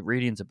 That's not what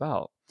Radian's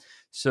about.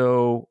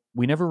 So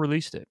we never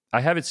released it.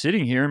 I have it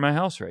sitting here in my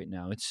house right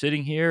now. It's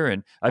sitting here,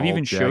 and I've All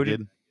even showed it.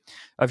 jagged.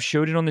 I've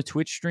showed it on the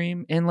Twitch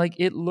stream, and like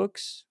it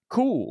looks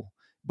cool,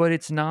 but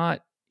it's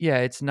not. Yeah,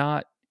 It's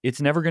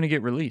never going to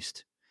get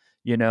released,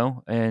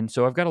 And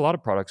so I've got a lot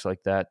of products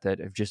like that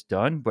have just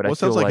done, but I Well, it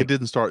sounds feel like like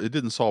it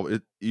didn't solve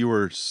it. You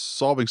were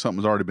solving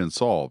something that's already been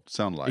solved.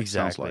 Sounds like.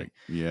 exactly.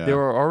 Yeah. There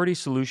are already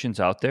solutions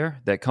out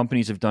there that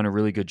companies have done a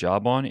really good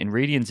job on, and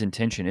Radian's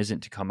intention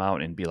isn't to come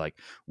out and be like,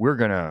 we're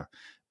gonna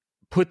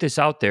put this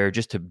out there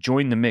just to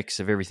join the mix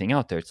of everything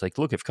out there. It's like,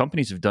 look, if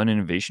companies have done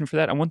innovation for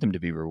that, I want them to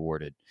be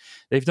rewarded.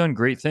 They've done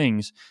great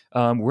things.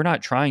 We're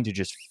not trying to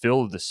just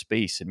fill the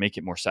space and make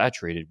it more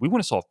saturated. We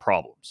want to solve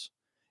problems.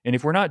 And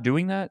if we're not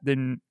doing that,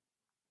 then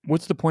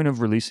what's the point of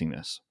releasing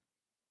this?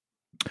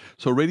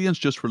 So Radiant's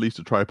just released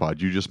a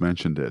tripod. You just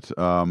mentioned it.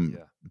 Yeah.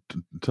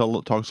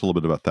 Talk us a little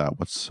bit about that.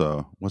 What's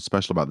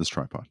special about this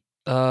tripod?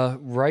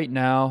 Right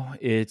now,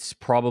 it's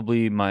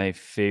probably my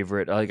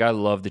favorite. Like, I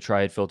love the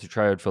triad filter.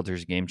 Triad filter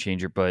is a game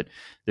changer, but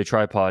the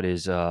tripod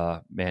is,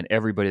 man,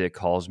 everybody that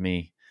calls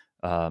me,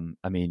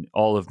 I mean,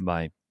 all of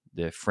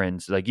the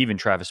friends, like even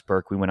Travis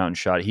Burke, we went out and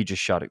shot it. He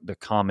just shot the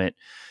Comet,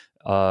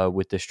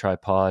 with this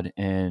tripod,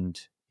 and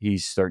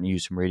he's starting to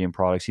use some Radiant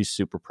products. He's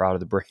super proud of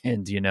the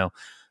brand.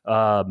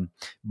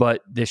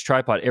 But this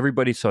tripod,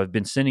 everybody, so I've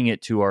been sending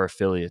it to our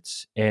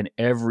affiliates, and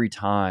every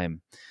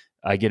time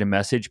I get a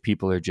message,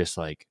 people are just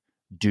like,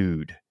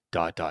 dude,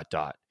 dot, dot,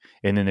 dot.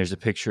 And then there's a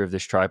picture of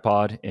this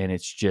tripod, and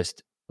it's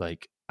just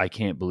like, I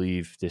can't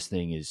believe this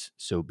thing is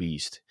so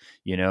beast,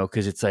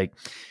 because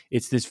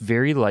it's this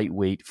very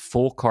lightweight,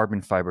 full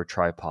carbon fiber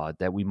tripod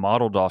that we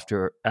modeled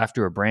after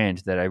a brand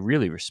that I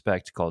really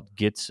respect called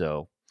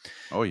Gitso.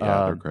 Oh yeah,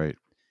 they're Um, great.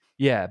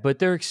 yeah, but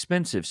they're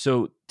expensive.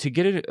 So to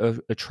get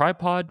a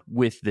tripod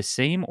with the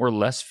same or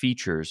less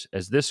features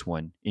as this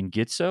one in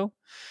Gitso,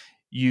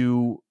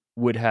 you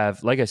would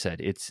have, like I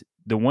said, it's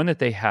the one that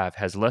they have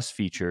has less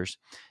features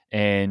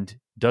and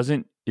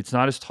it's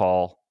not as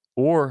tall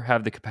or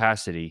have the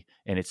capacity,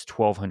 and it's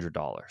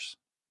 $1,200.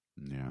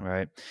 Yeah.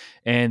 Right.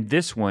 And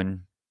this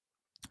one,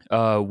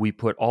 we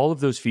put all of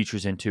those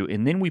features into,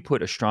 and then we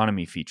put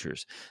astronomy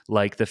features,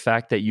 like the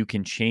fact that you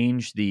can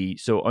change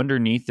so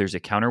underneath there's a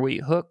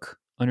counterweight hook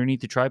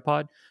underneath the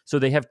tripod. So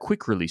they have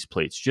quick release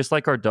plates, just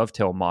like our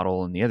Dovetail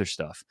model and the other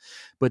stuff.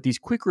 But these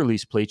quick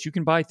release plates, you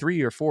can buy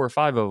 3 or 4 or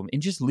 5 of them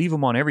and just leave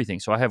them on everything.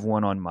 So I have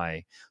one on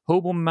my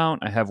Hobel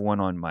mount. I have one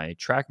on my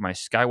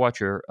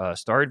Skywatcher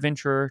Star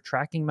Adventurer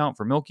tracking mount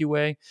for Milky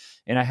Way.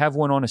 And I have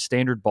one on a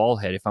standard ball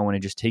head if I want to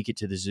just take it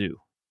to the zoo,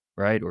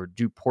 right? Or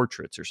do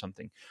portraits or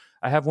something.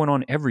 I have one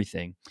on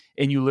everything.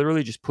 And you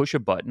literally just push a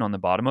button on the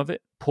bottom of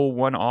it, pull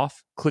one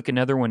off, click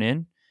another one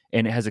in,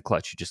 and it has a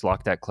clutch. You just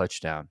lock that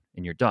clutch down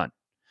and you're done.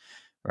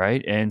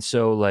 Right. And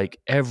so, like,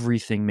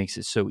 everything makes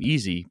it so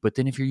easy. But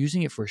then if you're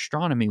using it for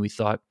astronomy, we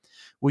thought,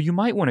 well, you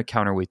might want to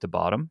counterweight the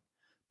bottom.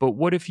 But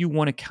what if you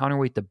want to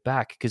counterweight the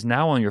back? Because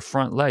now on your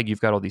front leg, you've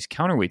got all these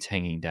counterweights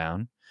hanging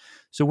down.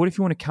 So what if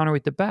you want to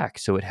counterweight the back?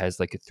 So it has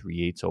like a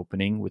 3/8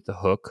 opening with the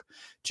hook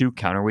to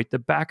counterweight the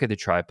back of the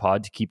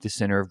tripod to keep the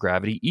center of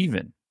gravity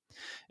even.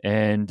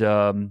 And,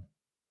 then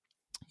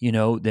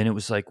it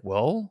was like,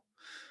 well,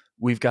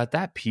 we've got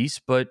that piece,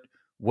 but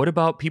what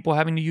about people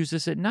having to use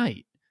this at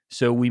night?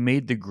 So we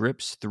made the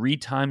grips 3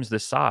 times the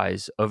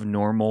size of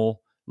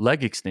normal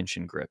leg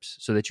extension grips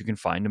so that you can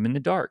find them in the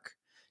dark.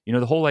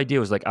 The whole idea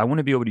was like, I want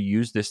to be able to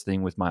use this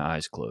thing with my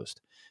eyes closed.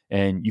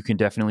 And you can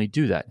definitely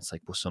do that. It's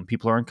like, well, some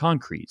people are on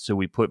concrete. So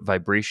we put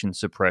vibration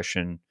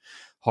suppression,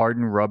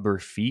 hardened rubber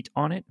feet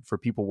on it for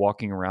people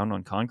walking around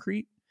on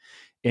concrete.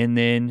 And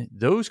then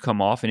those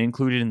come off, and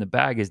included in the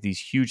bag is these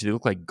huge, they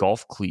look like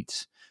golf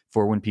cleats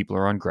for when people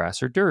are on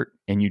grass or dirt,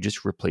 and you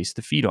just replace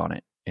the feet on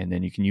it. and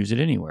then you can use it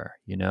anywhere.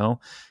 It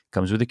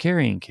comes with a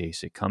carrying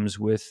case. It comes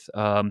with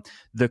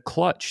the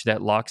clutch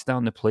that locks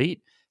down the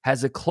plate,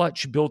 has a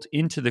clutch built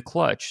into the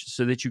clutch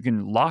so that you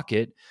can lock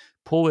it,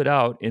 pull it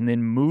out, and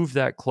then move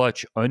that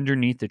clutch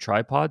underneath the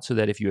tripod so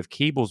that if you have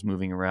cables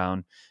moving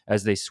around,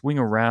 as they swing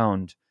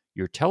around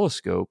your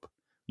telescope,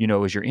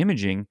 as you're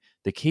imaging,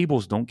 the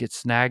cables don't get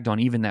snagged on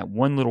even that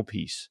one little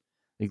piece.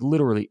 Like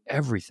literally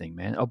everything,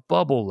 man. A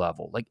bubble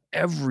level, like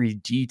every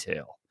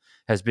detail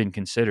has been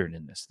considered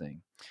in this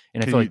thing.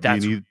 And I Can feel you like do you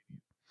that's need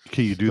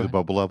can you do go the ahead.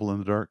 bubble level in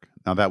the dark?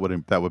 Now that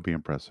would be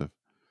impressive.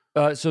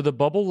 So the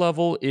bubble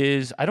level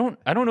is I don't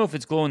know if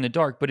it's glow in the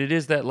dark, but it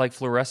is that like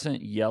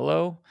fluorescent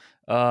yellow.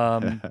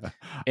 Um,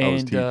 I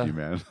was and teasing you,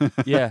 man.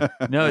 Yeah,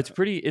 no, it's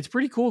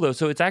pretty cool though.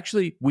 So it's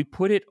actually we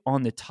put it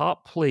on the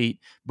top plate,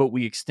 but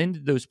we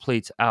extended those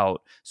plates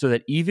out so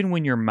that even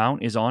when your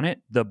mount is on it,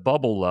 the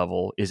bubble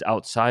level is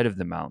outside of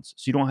the mounts.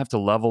 So you don't have to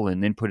level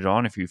and then put it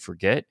on if you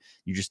forget.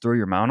 You just throw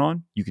your mount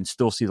on, you can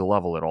still see the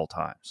level at all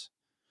times.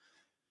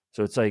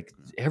 So it's like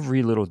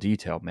every little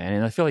detail, man.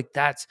 And I feel like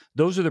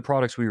those are the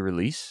products we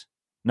release,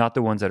 not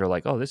the ones that are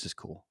like, "Oh, this is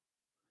cool."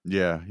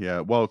 Yeah, yeah.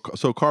 Well,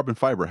 so carbon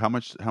fiber, how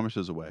much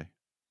does it weigh?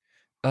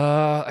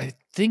 I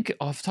think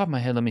off the top of my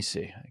head, let me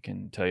see. I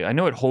can tell you. I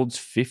know it holds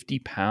 50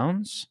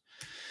 pounds.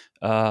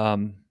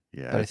 Um,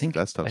 Yeah, but I it's think I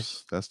that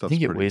stuff's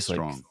think it pretty weighs like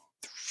strong.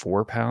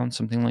 4 pounds,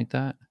 something like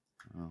that.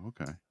 Oh,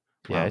 okay.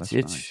 Yeah, Wow, it's that's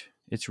nice. it's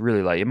it's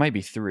really light. It might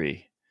be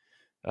 3.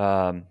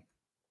 Um,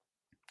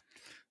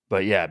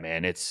 but yeah,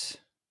 man, it's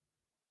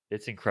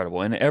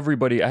incredible. And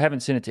everybody, I haven't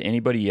sent it to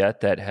anybody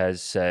yet that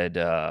has said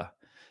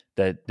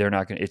that they're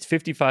not going to. It's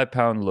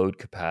 55-pound load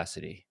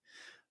capacity.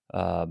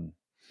 Um,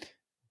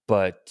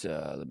 but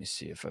let me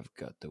see if I've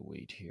got the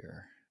weight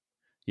here.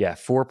 Yeah,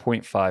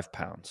 4.5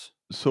 pounds.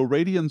 So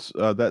Radian's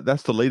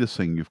that's the latest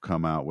thing you've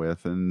come out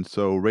with, and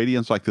so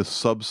Radian's like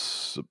this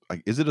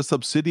like, is it a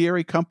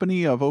subsidiary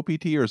company of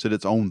OPT or is it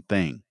its own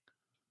thing?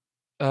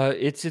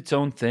 It's its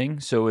own thing.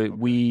 So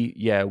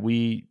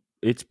Okay.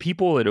 it's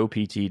people at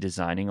OPT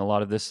designing a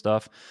lot of this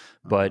stuff,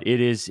 Uh-huh. but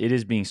it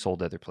is being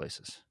sold other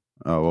places.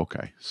 Oh,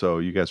 okay. So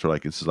you guys are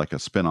like this is like a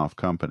spin-off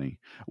company.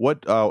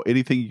 What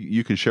anything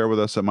you can share with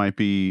us that might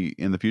be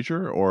in the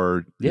future,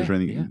 or is Yeah,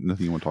 there yeah.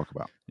 nothing you want to talk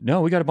about?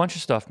 No, we got a bunch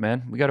of stuff,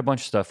 man. We got a bunch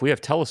of stuff. We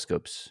have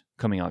telescopes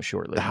coming out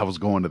shortly. I was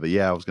going to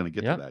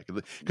get to Yep. that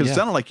because it Yeah.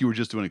 sounded like you were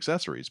just doing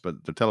accessories,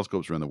 but the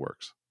telescopes are in the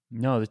works.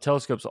 No, the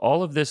telescopes,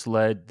 all of this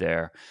led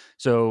there.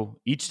 So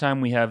each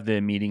time we have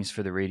the meetings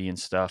for the Radiant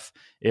stuff,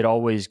 it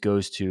always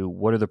goes to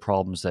what are the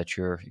problems that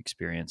you're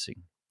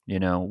experiencing?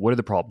 What are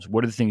the problems?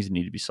 What are the things that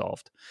need to be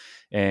solved?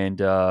 And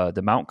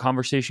the mount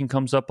conversation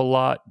comes up a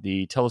lot,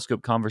 the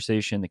telescope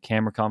conversation, the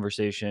camera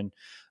conversation.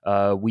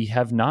 We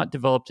have not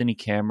developed any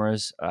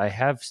cameras. I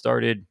have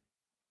started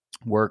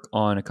work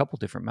on a couple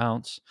different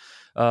mounts,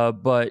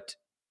 but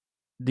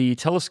the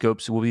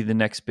telescopes will be the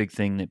next big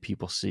thing that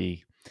people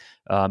see.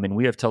 And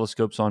we have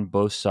telescopes on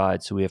both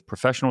sides. So we have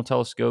professional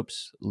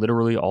telescopes,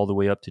 literally all the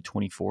way up to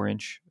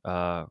 24-inch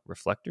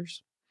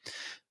reflectors,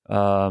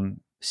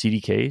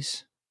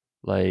 CDKs,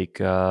 like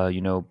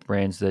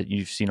brands that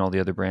you've seen, all the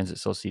other brands that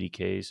sell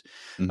CDKs.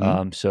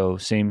 Hmm. So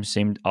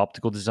same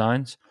optical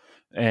designs,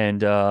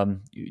 and the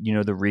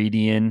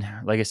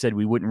Radian. Like I said,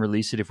 we wouldn't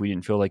release it if we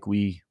didn't feel like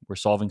we were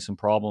solving some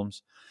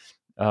problems.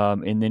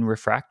 And then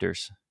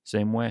refractors,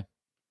 same way.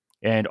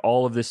 And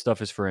all of this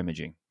stuff is for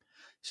imaging.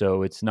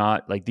 So it's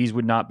not like these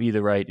would not be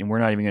the right, and we're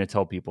not even going to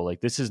tell people like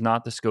this is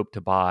not the scope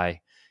to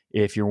buy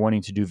if you're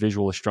wanting to do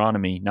visual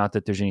astronomy. Not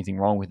that there's anything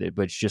wrong with it,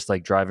 but it's just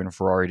like driving a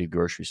Ferrari to the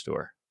grocery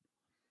store.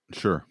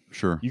 Sure,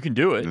 sure. You can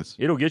do it; It's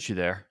it'll get you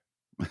there.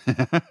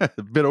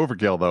 a bit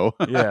overkill though.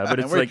 Yeah, but and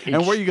it's where like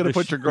and where are you going to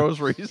put your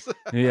groceries?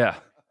 yeah,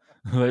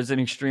 it's an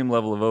extreme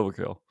level of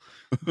overkill.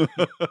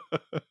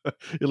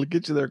 It'll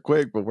get you there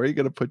quick, but where are you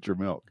going to put your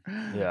milk?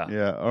 Yeah.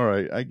 Yeah, all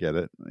right, I get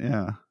it.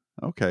 Yeah.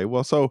 Okay.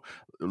 Well, so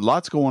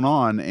lots going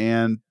on,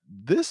 and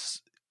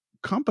this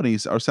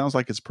companies or sounds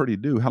like it's pretty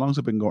new. How long's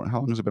it been going? How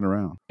long has it been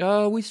around?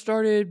 We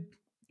started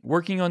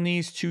working on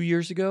these 2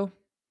 years ago,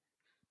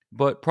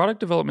 but product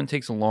development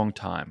takes a long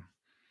time,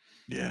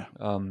 Yeah.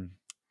 um,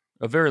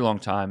 a very long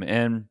time,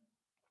 and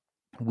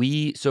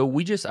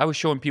I was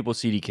showing people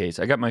CDKs.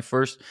 I got my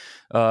first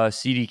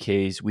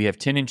CDKs. We have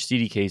 10-inch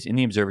CDKs in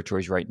the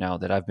observatories right now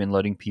that I've been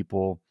letting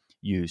people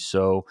use.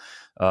 So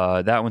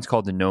that one's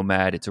called the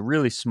Nomad. It's a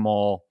really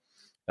small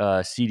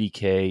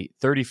CDK,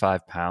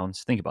 35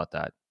 pounds. Think about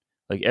that.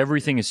 Like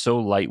everything is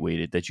so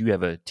lightweighted that you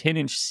have a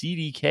 10-inch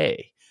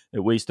CDK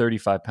that weighs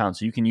 35 pounds.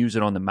 So you can use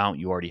it on the mount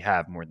you already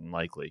have more than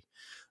likely.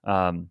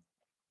 Um,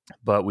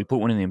 but we put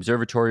one in the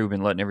observatory. We've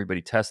been letting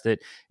everybody test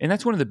it. And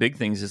that's one of the big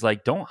things is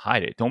like, don't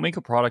hide it. Don't make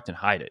a product and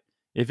hide it.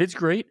 If it's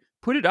great,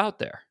 put it out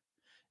there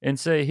and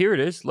say, here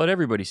it is. Let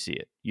everybody see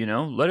it.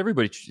 Let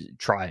everybody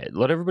try it.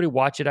 Let everybody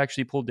watch it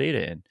actually pull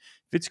data in.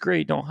 If it's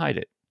great, don't hide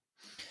it.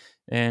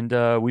 And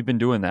we've been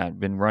doing that.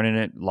 Been running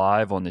it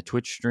live on the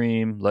Twitch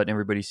stream, letting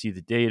everybody see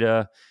the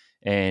data.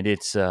 And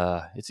it's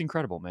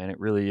incredible, man. It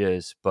really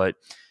is. But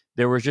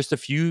there was just a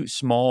few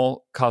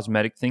small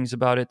cosmetic things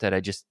about it that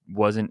I just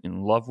wasn't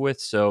in love with.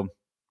 So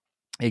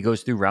It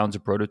goes through rounds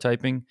of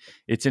prototyping.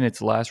 It's in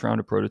its last round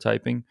of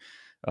prototyping,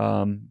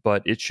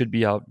 but it should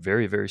be out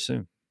very, very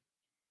soon.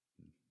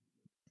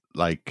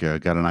 Like,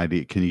 got an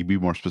idea? Can you be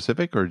more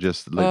specific, or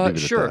just leave it at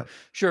Sure, that?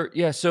 sure.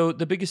 Yeah. So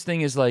the biggest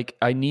thing is like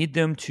I need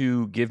them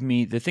to give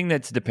me the thing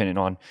that's dependent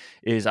on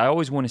is I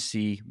always want to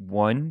see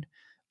one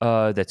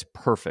that's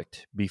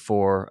perfect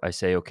before I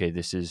say okay,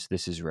 this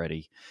is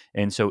ready.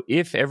 And so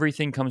if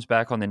everything comes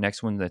back on the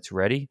next one that's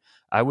ready,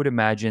 I would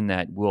imagine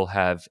that we'll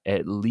have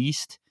at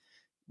least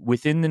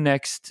within the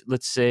next,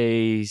 let's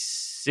say,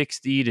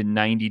 60 to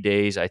 90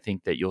 days, I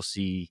think that you'll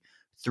see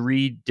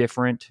three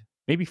different,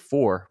 maybe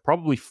four,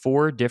 probably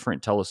four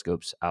different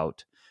telescopes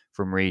out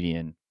from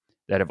Radian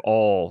that have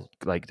all,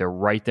 like, they're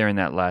right there in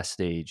that last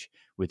stage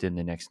within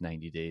the next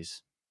 90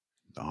 days.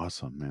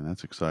 Awesome, man.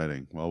 That's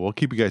exciting. Well, we'll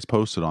keep you guys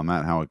posted on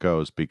that, how it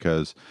goes,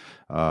 because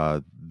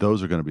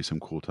those are going to be some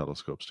cool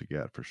telescopes to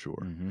get for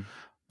sure. Hmm.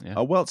 Yeah.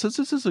 Well, since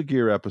this is a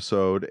gear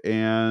episode,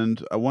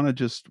 and I want to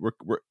just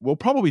we'll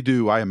probably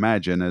do, I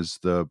imagine, as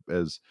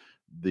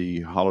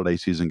the holiday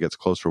season gets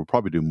closer, we'll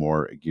probably do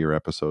more gear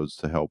episodes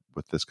to help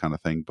with this kind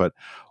of thing. But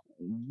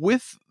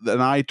with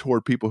an eye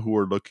toward people who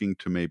are looking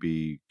to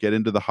maybe get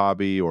into the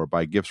hobby or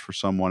buy gifts for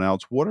someone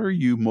else, what are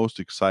you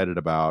most excited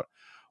about?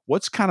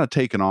 What's kind of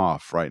taken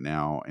off right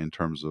now in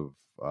terms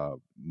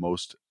of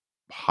most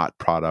hot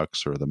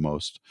products, or the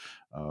most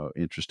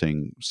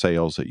interesting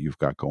sales that you've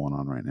got going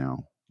on right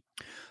now?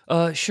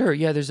 Sure.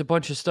 Yeah, there's a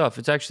bunch of stuff.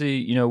 It's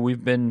actually,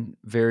 we've been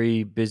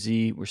very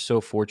busy. We're so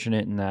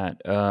fortunate in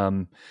that,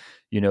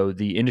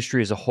 the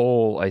industry as a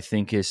whole, I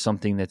think, is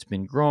something that's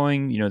been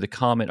growing. The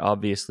Comet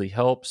obviously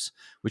helps,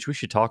 which we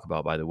should talk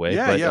about, by the way.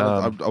 Yeah, But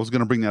yeah. I was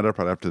going to bring that up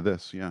right after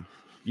this. Yeah.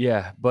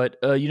 yeah, but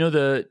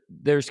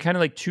there's kind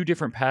of like two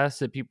different paths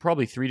that people,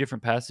 probably three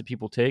different paths that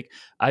people take.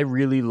 I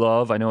really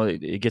love. I know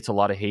it gets a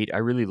lot of hate. I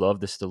really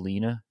love the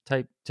Stellina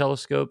type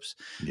telescopes,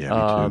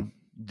 Yeah, me too.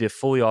 the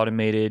fully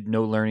automated,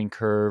 no learning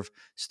curve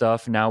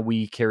stuff. Now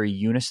we carry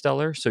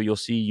Unistellar, so you'll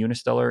see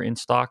Unistellar in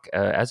stock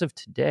as of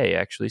today,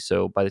 actually.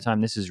 So by the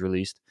time this is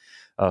released,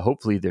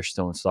 hopefully they're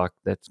still in stock.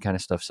 That kind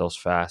of stuff sells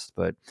fast,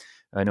 but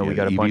I know Yeah, we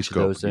got the a EV bunch of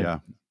scope. those. Yeah.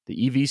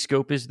 The EV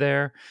scope is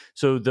there.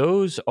 So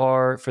those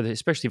are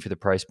especially for the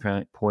price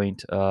point,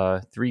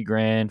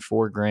 $3,000,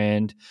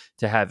 $4,000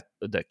 to have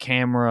the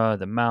camera,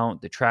 the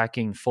mount, the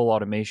tracking, full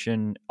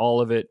automation,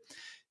 all of it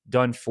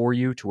done for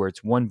you to where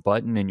it's one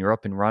button and you're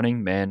up and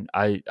running. Man,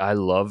 I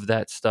love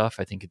that stuff.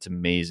 I think it's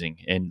amazing,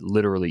 and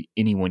literally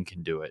anyone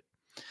can do it.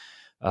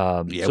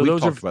 Yeah, So we've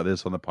those are talked about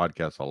this on the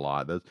podcast a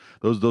lot.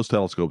 Those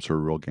telescopes are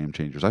real game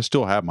changers. I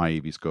still have my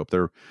EV scope.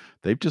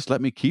 They've just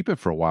let me keep it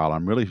for a while.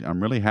 I'm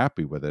really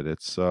happy with it.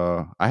 It's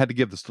I had to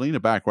give the Selena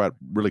back right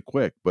really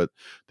quick, but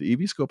the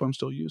EV scope I'm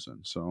still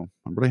using, so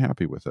I'm really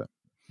happy with it.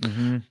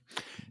 hmm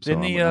So Then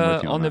I'm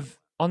with you on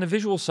on that. the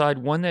visual side,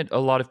 one that a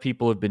lot of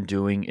people have been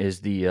doing is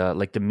the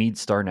like the Mead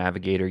Star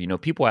Navigator.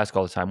 People ask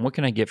all the time, "What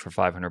can I get for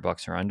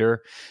 $500 or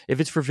under?" If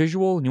it's for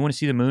visual and you want to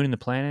see the moon and the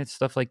planets,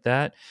 stuff like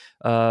that,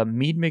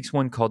 Mead makes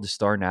one called the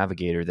Star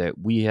Navigator that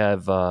we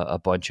have a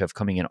bunch of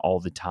coming in all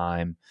the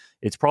time.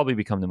 It's probably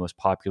become the most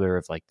popular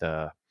of like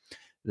the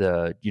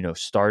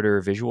starter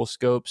visual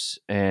scopes,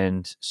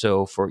 and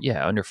so for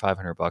under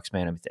 $500,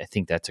 man, I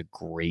think that's a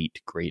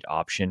great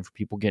option for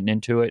people getting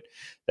into it.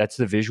 That's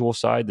the visual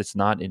side. That's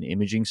not an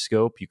imaging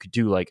scope. You could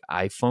do like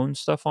iPhone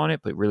stuff on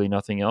it, but really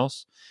nothing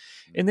else.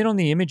 And then on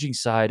the imaging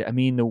side, I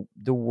mean,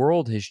 the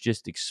world has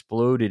just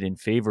exploded in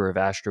favor of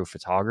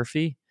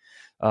astrophotography.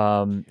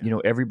 Yeah.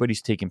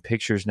 Everybody's taking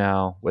pictures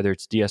now, whether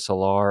it's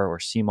DSLR or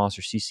CMOS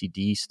or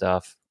CCD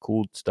stuff,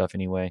 cool stuff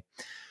anyway.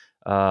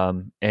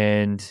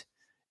 And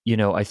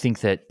I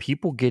think that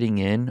people getting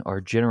in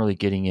are generally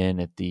getting in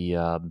at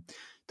the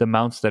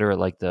mounts that are at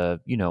like the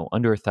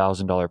under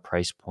 $1,000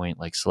 price point.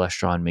 Like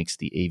Celestron makes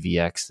the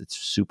AVX that's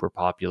super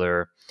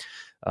popular.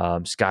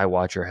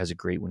 Skywatcher has a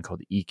great one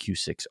called the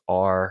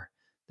EQ6R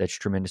that's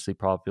tremendously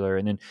popular.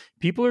 And then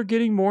people are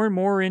getting more and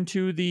more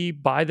into the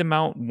buy the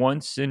mount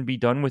once and be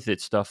done with it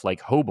stuff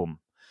like Hobum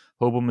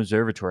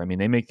Observatory. I mean,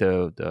 they make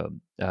the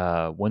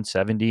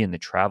 170 and the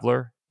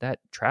Traveler. That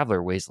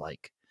Traveler weighs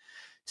like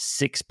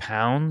 6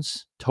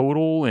 pounds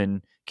total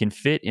and can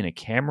fit in a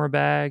camera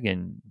bag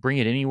and bring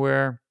it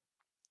anywhere.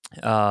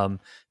 Um,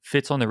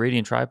 Fits on the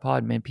Radiant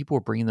tripod. Man, people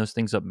are bringing those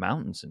things up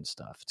mountains and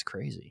stuff. It's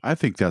crazy. I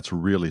think that's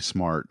really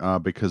smart,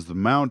 because the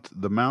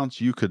mounts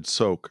you could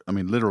soak. I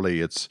mean,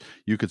 literally,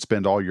 you could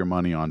spend all your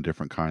money on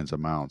different kinds of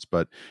mounts.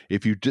 But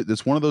if you did,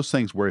 it's one of those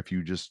things where if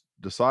you just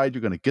decide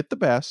you're going to get the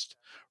best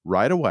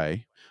right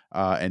away,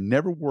 and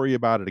never worry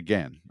about it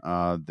again,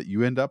 that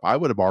you end up, I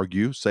would have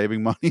argued,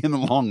 saving money in the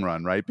long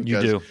run, right? You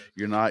Because do.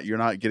 you're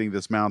not getting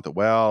this mount that,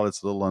 well,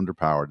 it's a little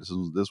underpowered.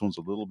 This one's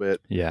a little bit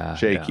Yeah, yeah.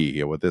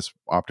 shaky with this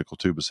optical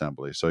tube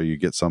assembly. So you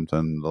get something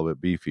a little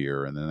bit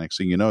beefier, and the next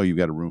thing you know, you've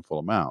got a room full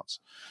of mounts.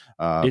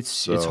 It's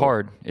So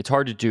hard. It's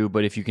hard to do,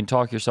 but if you can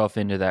talk yourself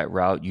into that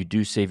route, you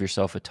do save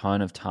yourself a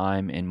ton of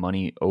time and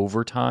money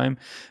over time.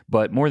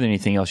 But more than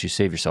anything else, you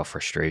save yourself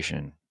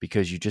frustration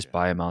because you just yeah,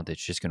 buy a mount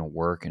that's just going to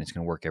work and it's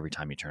going to work every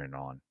time you turn it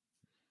on.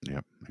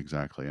 Yep,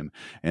 exactly,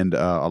 and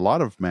a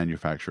lot of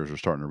manufacturers are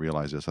starting to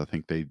realize this. I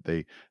think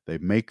they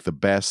make the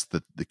best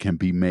that can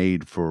be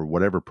made for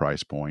whatever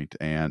price point,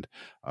 and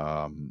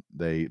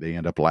they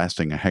end up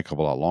lasting a heck of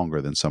a lot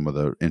longer than some of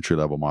the entry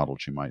level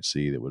models you might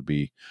see that would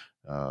be,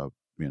 uh,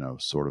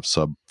 sort of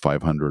sub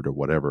 500 or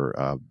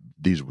whatever.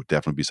 These would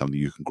definitely be something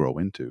you can grow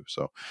into.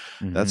 So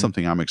that's Hmm.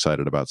 something I'm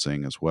excited about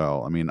seeing as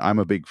well. I mean, I'm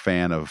a big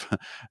fan of,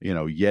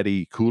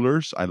 Yeti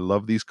coolers. I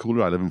love these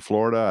coolers. I live in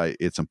Florida.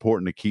 It's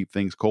important to keep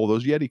things cold.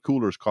 Those Yeti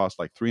coolers cost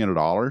like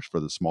 $300 for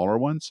the smaller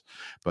ones,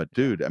 but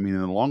Yeah. dude, I mean,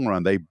 in the long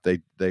run,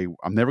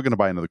 I'm never going to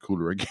buy another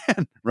cooler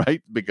again,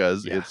 right?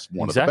 Because Yeah. it's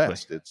one of the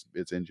Exactly. best.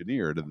 It's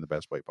engineered in the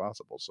best way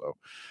possible. So,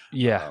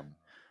 Yeah. um,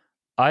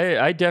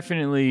 I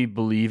definitely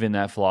believe in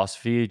that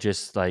philosophy.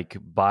 Just like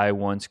buy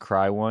once,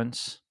 cry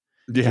once.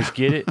 yeah, Just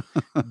get it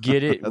that's a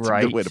good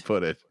way to right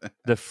put it.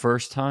 the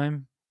first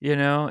time,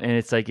 and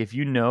it's like if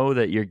you know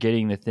that you're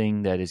getting the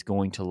thing that is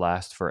going to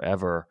last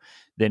forever,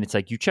 then it's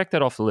like you check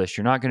that off the list.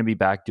 You're not going to be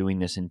back doing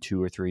this in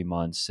 2 or 3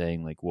 months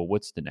saying like, well,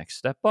 what's the next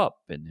step up?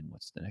 And then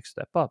what's the next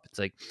step up? It's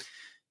like,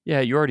 yeah,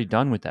 you're already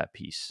done with that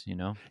piece.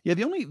 Yeah,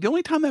 the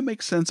only time that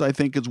makes sense, I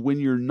think, is when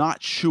you're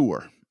not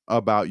sure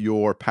about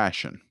your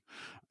passion.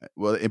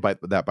 Well,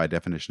 by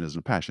definition isn't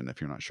a passion if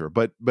you're not sure.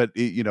 But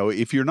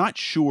if you're not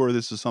sure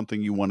this is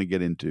something you want to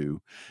get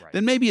into, Right.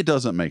 then maybe it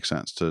doesn't make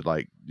sense to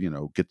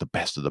get the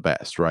best of the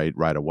best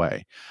right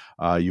away.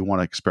 You want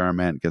to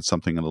experiment, get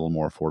something a little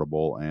more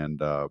affordable,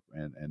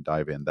 and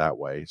dive in that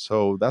way.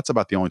 So that's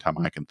about the only time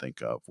I can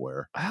think of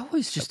where I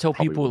always that just tell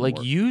probably people wouldn't like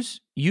work.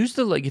 use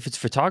the like if it's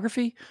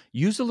photography,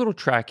 use a little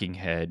tracking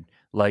head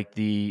like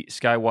the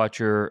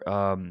Skywatcher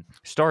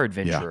Star Yeah,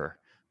 Adventurer yeah,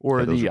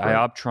 or those the are great.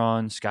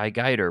 Ioptron Sky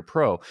Guider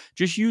Pro.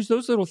 Just use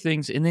those little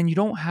things, and then you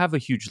don't have a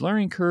huge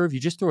learning curve. You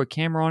just throw a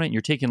camera on it, and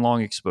you're taking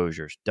long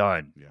exposures.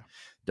 Done, Yeah.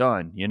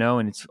 done.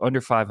 And it's under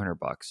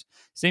 $500.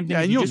 Same thing Yeah,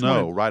 if and you you'll just want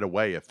know to right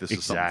away if this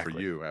is something for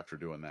exactly. you after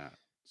doing that.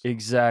 So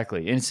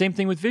Exactly. And same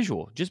thing with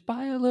visual. Just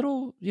buy a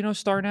little,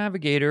 Star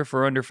Navigator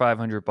for under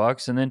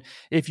 $500. And then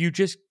if you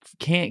just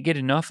can't get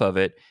enough of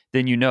it,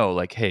 then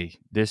like, hey,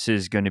 this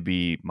is going to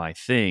be my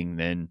thing.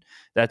 Then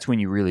that's when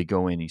you really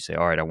go in and you say,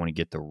 all right, I want to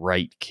get the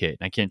right kit.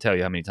 And I can't tell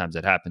you how many times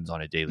that happens on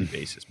a daily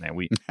basis, man.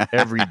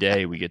 Every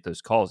day we get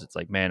those calls. It's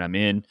like, man,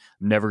 I'm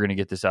never going to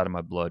get this out of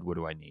my blood. What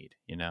do I need?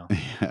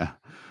 yeah.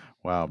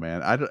 Wow,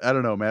 man. I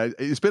don't know, man.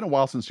 It's been a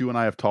while since you and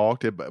I have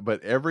talked,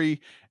 but every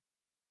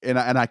and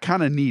I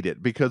kind of need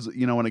it because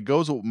when it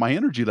goes, my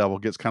energy level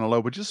gets kind of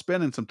low. But just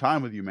spending some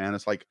time with you, man,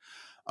 it's like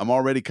I'm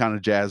already kind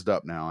of jazzed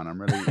up now, and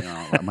I'm really,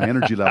 my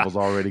energy level's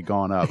already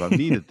gone up. I've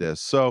needed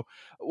this. So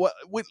what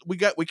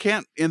we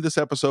can't end this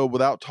episode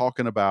without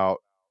talking about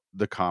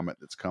the comet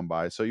that's come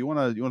by. So you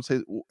want to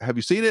say, have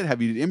you seen it?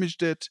 Have you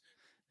imaged it?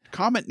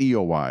 Comet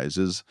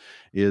Neowise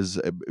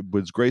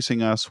was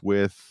gracing us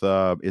with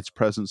its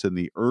presence in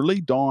the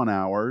early dawn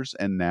hours,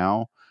 and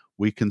now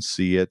we can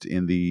see it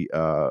in the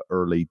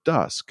early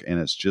dusk, and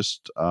it's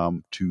just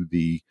to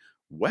the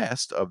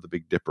west of the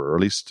Big Dipper, or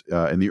at least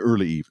in the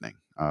early evening,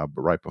 but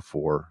right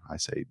before I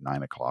say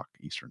 9 o'clock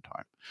Eastern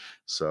time.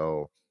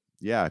 So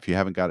yeah, if you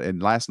haven't got it, and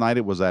last night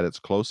it was at its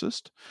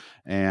closest,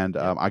 and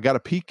Yep. I got a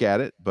peek at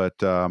it, but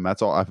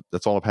that's all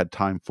I've had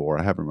time for.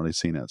 I haven't really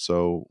seen it.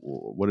 So,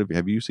 what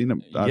have you seen it,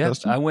 Yeah,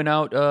 Dustin? I went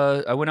out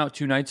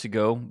 2 nights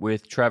ago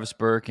with Travis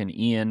Burke and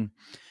Ian,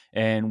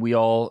 and we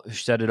all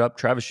set it up.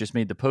 Travis just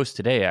made the post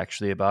today,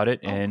 actually, about it,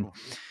 Oh, and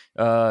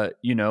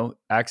cool.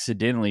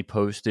 accidentally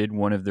posted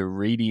one of the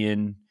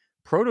Radian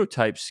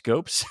prototype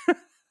scopes.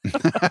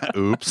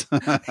 Oops.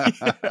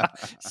 Yeah.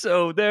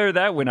 So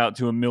that went out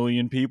to 1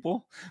 million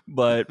people,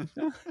 but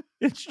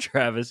it's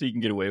Travis. He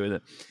can get away with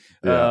it.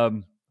 Yeah.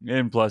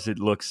 And plus, it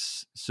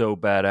looks so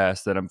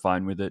badass that I'm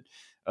fine with it.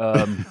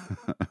 Um,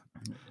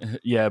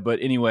 yeah, but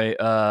anyway,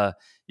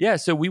 yeah,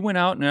 so we went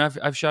out and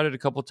I've shot it a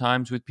couple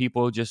times with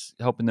people, just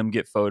helping them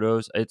get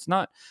photos. It's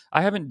not,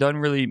 I haven't done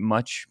really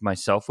much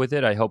myself with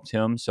it. I helped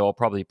him, so I'll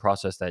probably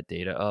process that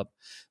data up.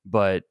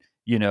 But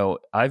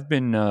I've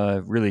been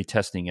really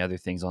testing other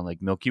things on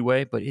like Milky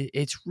Way, but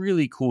it's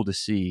really cool to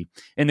see.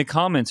 And the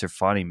comments are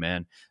funny,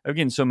 man. I'm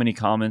getting so many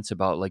comments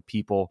about like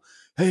people,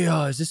 hey,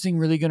 is this thing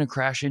really going to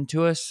crash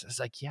into us? It's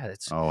like, yeah,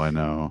 Oh, I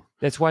know.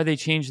 that's why they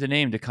changed the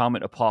name to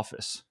Comet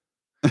Apophis.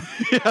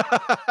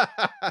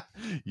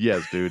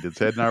 Yes, dude, it's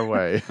heading our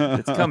way.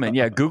 It's coming.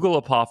 Yeah, Google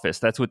Apophis.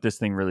 That's what this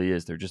thing really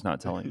is. They're just not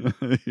telling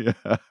you. Yeah.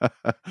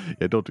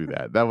 Yeah, don't do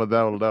that.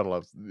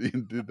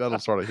 That'll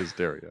start a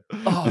hysteria.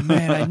 Oh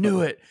man, I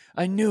knew it.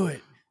 I knew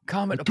it. I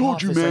Comet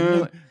told you, Apophis. I knew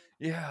man. it.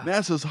 Yeah.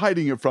 NASA's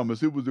hiding it from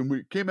us.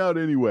 It came out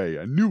anyway.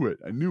 I knew it.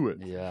 I knew it.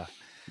 Yeah.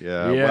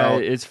 Yeah. Yeah, Well,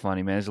 it's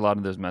funny, man. There's a lot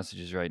of those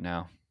messages right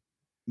now.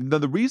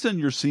 the reason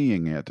you're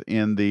seeing it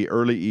in the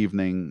early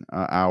evening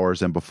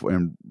hours, and before,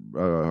 and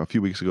a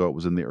few weeks ago it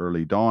was in the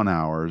early dawn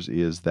hours,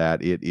 is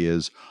that it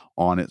is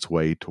on its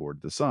way toward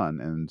the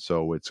sun. And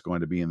so it's going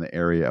to be in the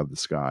area of the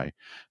sky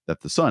that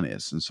the sun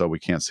is. And so we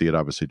can't see it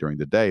obviously during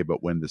the day,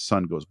 but when the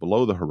sun goes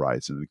below the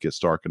horizon, it gets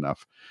dark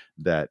enough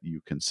that you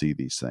can see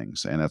these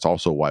things. And that's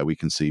also why we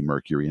can see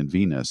Mercury and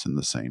Venus in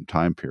the same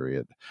time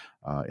period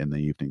in the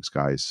evening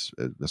skies.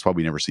 That's why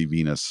we never see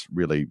Venus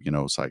really,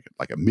 it's like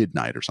at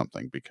midnight or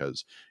something,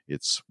 because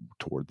it's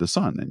toward the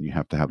sun and you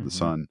have to have the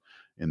sun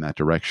in that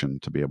direction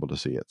to be able to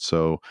see it.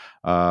 So,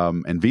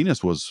 and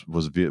Venus was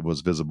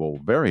visible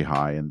very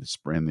high in the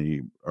spring,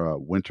 the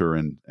winter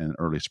and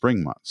early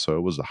spring months. So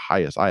it was the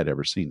highest I had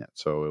ever seen it.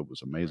 So it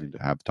was amazing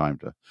to have time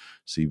to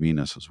see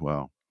Venus as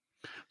well.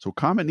 So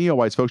Comet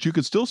Neowise, folks, you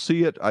could still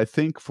see it, I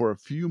think, for a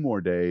few more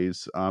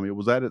days. It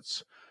was at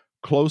its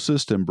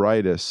closest and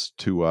brightest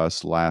to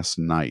us last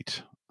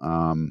night.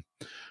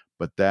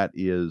 But that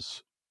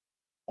is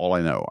all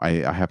I know. I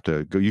have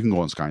to go. You can go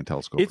on Sky and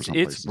Telescope or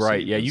someplace. It's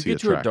bright. Yeah, you get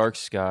to a dark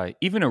sky,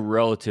 even a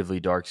relatively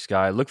dark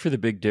sky. Look for the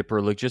Big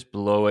Dipper. Look just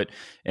below it,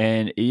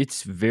 and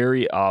it's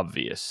very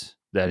obvious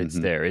that it's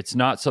there. It's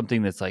not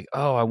something that's like,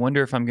 oh, I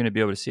wonder if I'm going to be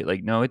able to see it.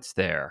 Like, no, it's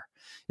there.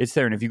 It's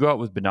there. And if you go out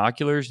with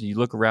binoculars and you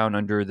look around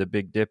under the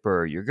Big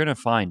Dipper, you're going to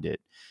find it.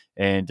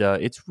 And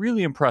it's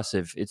really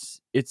impressive.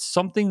 It's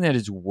something that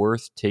is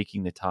worth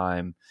taking the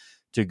time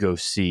to go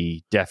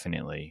see.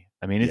 Definitely.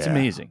 I mean, it's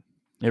amazing.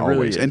 It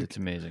really is. It's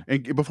amazing.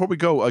 And before we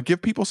go,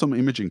 give people some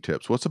imaging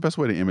tips. What's the best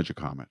way to image a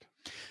comet?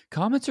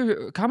 Comets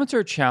are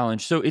a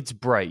challenge. So it's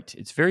bright.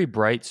 It's very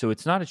bright. So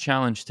it's not a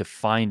challenge to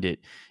find it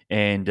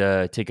and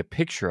take a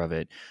picture of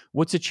it.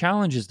 What's a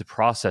challenge is the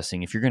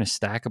processing. If you're going to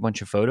stack a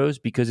bunch of photos,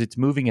 because it's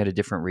moving at a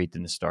different rate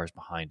than the stars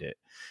behind it,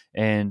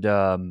 and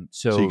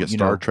so you get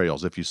star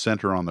trails. If you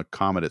center on the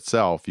comet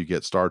itself, you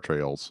get star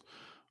trails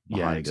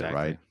behind it,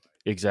 right?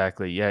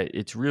 Exactly. Yeah,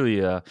 it's really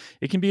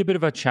it can be a bit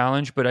of a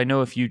challenge, but I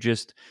know if you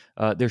just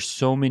there's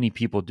so many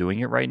people doing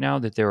it right now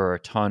that there are a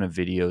ton of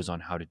videos on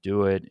how to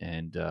do it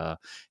and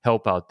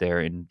help out there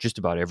in just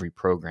about every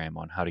program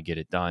on how to get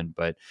it done.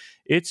 But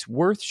it's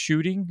worth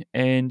shooting,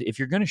 and if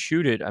you're going to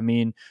shoot it, I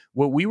mean,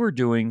 what we were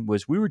doing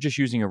was we were just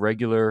using a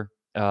regular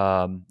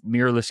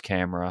mirrorless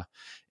camera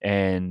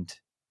and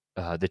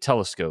the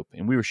telescope,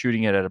 and we were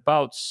shooting it at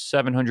about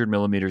 700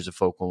 millimeters of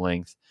focal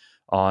length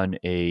on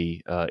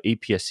a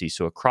APS-C,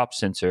 so a crop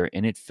sensor,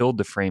 and it filled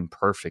the frame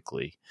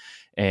perfectly.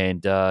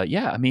 And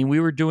I mean, we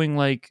were doing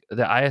like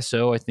the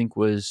ISO, I think,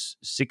 was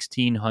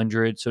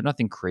 1600, so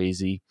nothing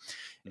crazy.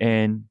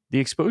 And the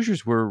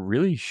exposures were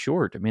really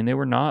short. I mean, they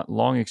were not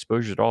long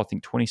exposures at all. I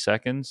think 20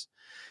 seconds.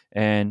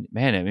 And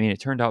man, I mean,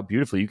 it turned out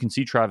beautifully. You can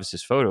see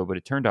Travis's photo, but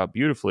it turned out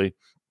beautifully.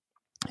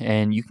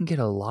 And you can get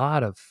a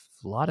lot of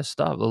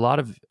stuff, a lot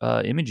of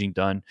imaging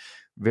done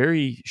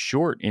very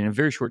short in a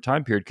very short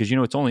time period, because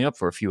it's only up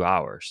for a few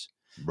hours,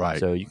 right?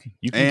 So you can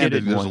and get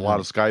it. There's a lot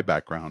of sky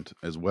background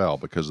as well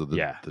because of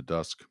the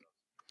dusk.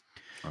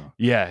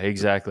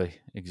 Exactly.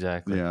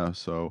 Yeah,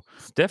 so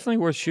it's definitely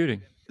worth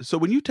shooting. So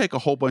when you take a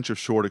whole bunch of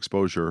short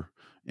exposure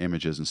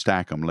images and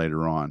stack them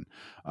later on,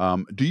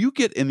 do you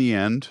get in the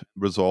end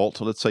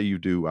result? Let's say you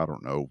do, I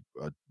don't know,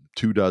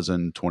 24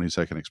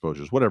 20-second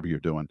exposures, whatever you're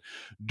doing.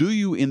 Do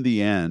you in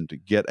the end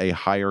get a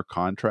higher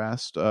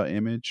contrast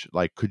image?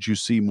 Like, could you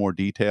see more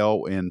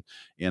detail in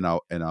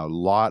a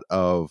lot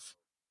of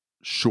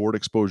short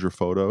exposure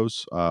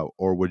photos,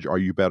 or are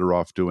you better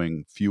off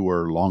doing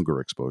fewer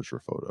longer exposure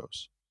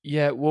photos?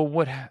 Yeah, well,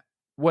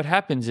 what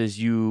happens is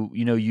you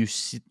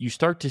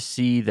start to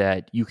see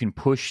that you can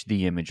push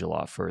the image a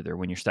lot further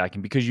when you're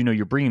stacking, because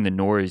you're bringing the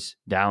noise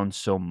down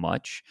so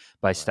much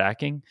by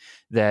stacking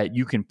that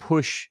you can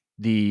push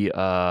the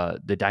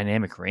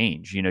dynamic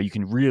range. You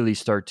can really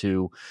start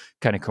to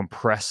kind of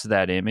compress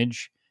that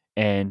image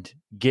and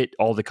get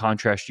all the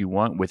contrast you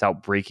want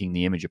without breaking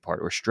the image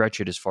apart, or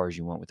stretch it as far as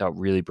you want without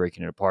really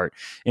breaking it apart.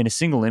 In a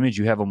single image,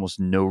 you have almost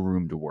no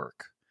room to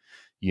work,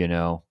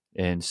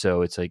 and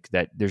so it's like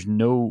that. There's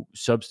no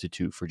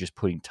substitute for just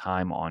putting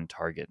time on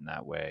target in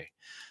that way.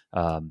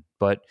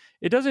 But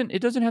it doesn't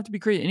have to be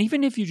crazy. And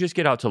even if you just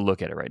get out to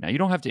look at it right now, you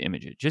don't have to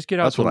image it. Just get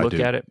out to look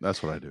at it.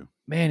 That's what I do.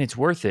 Man, it's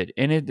worth it.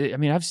 And I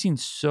mean, I've seen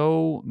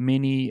so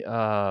many,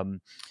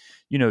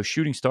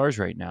 shooting stars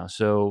right now.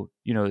 So,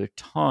 a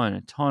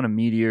ton of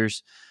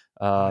meteors.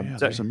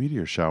 There's a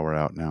meteor shower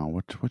out now.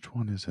 Which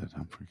one is it?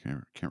 I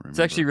can't remember. It's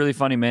actually really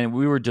funny, man.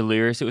 We were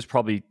delirious. It was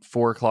probably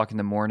 4:00 in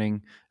the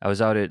morning. I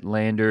was out at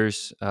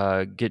Landers,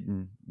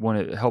 helping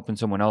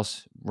someone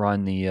else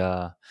run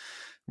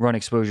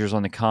exposures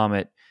on the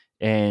comet,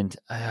 and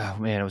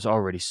man, I was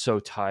already so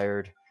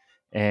tired.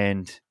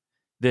 And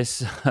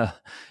this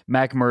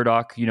Mac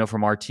Murdoch,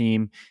 from our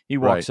team, he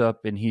walks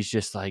up and he's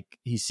just like,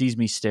 he sees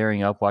me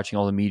staring up, watching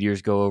all the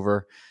meteors go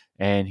over,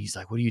 and he's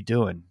like, "What are you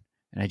doing?"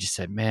 And I just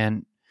said,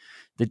 "Man,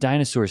 the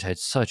dinosaurs had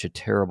such a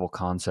terrible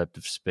concept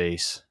of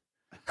space."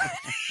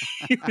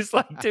 He was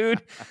like,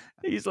 "Dude,"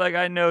 he's like,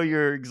 "I know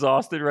you're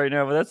exhausted right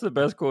now, but that's the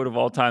best quote of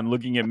all time,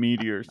 looking at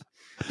meteors."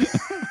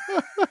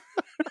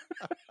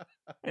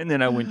 And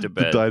then I went to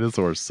bed. The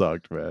dinosaurs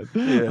sucked, man.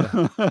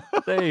 Yeah.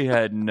 They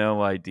had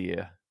no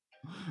idea.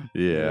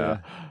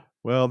 Yeah.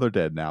 Well, they're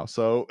dead now,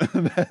 so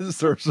that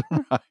serves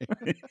them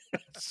right.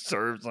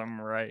 Serves them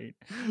right.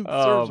 Serves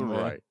Oh them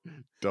man. right.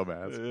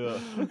 Dumbass.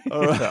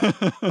 Yeah.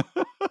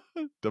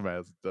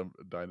 Dumbass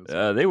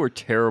dinosaur. They were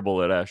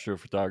terrible at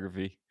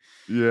astrophotography.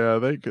 Yeah,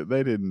 they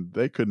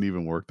couldn't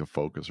even work the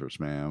focusers,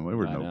 man. They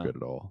were I no know. good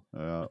at all.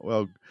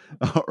 Well,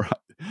 all right.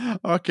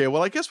 Okay,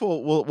 well, I guess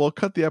we'll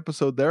cut the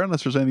episode there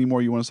unless there's anything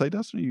more you want to say,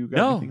 Dustin. You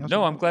got anything else?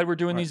 No, I'm glad we're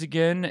doing All right. these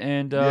again,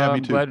 and Yeah, me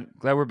I'm too.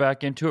 glad we're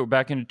back into it. We're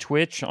back into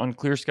Twitch on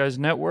Clear Skies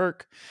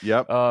Network.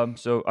 Yep,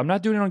 So I'm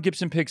not doing it on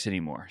Gibson Pix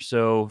anymore.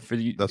 So for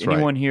that's right.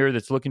 anyone here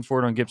that's looking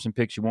for it on Gibson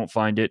Pix, you won't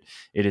find it.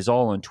 It is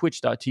all on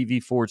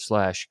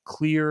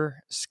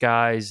twitch.tv/Clear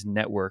Skies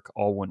Network,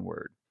 all one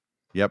word.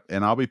 Yep,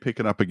 and I'll be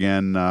picking up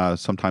again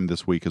sometime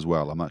this week as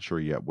well. I'm not sure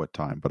yet what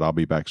time, but I'll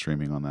be back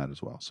streaming on that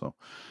as well. So,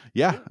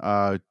 yeah,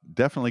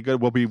 definitely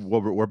good.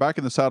 We're back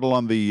in the saddle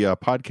on the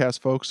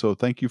podcast, folks. So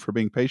thank you for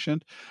being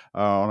patient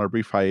on our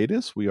brief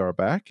hiatus. We are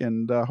back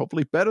and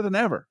hopefully better than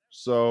ever.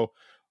 So,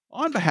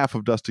 on behalf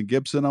of Dustin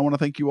Gibson, I want to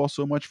thank you all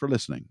so much for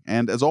listening.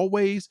 And as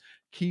always,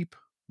 keep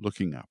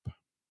looking up.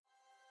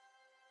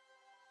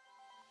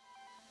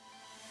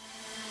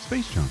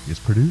 Space Junk is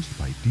produced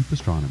by Deep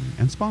Astronomy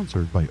and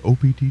sponsored by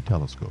OPT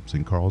Telescopes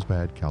in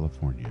Carlsbad,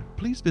 California.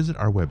 Please visit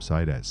our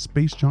website at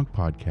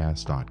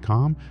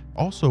spacejunkpodcast.com.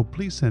 Also,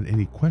 please send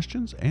any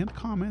questions and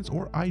comments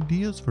or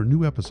ideas for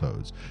new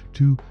episodes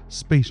to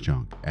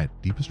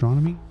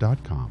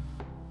spacejunk@deepastronomy.com.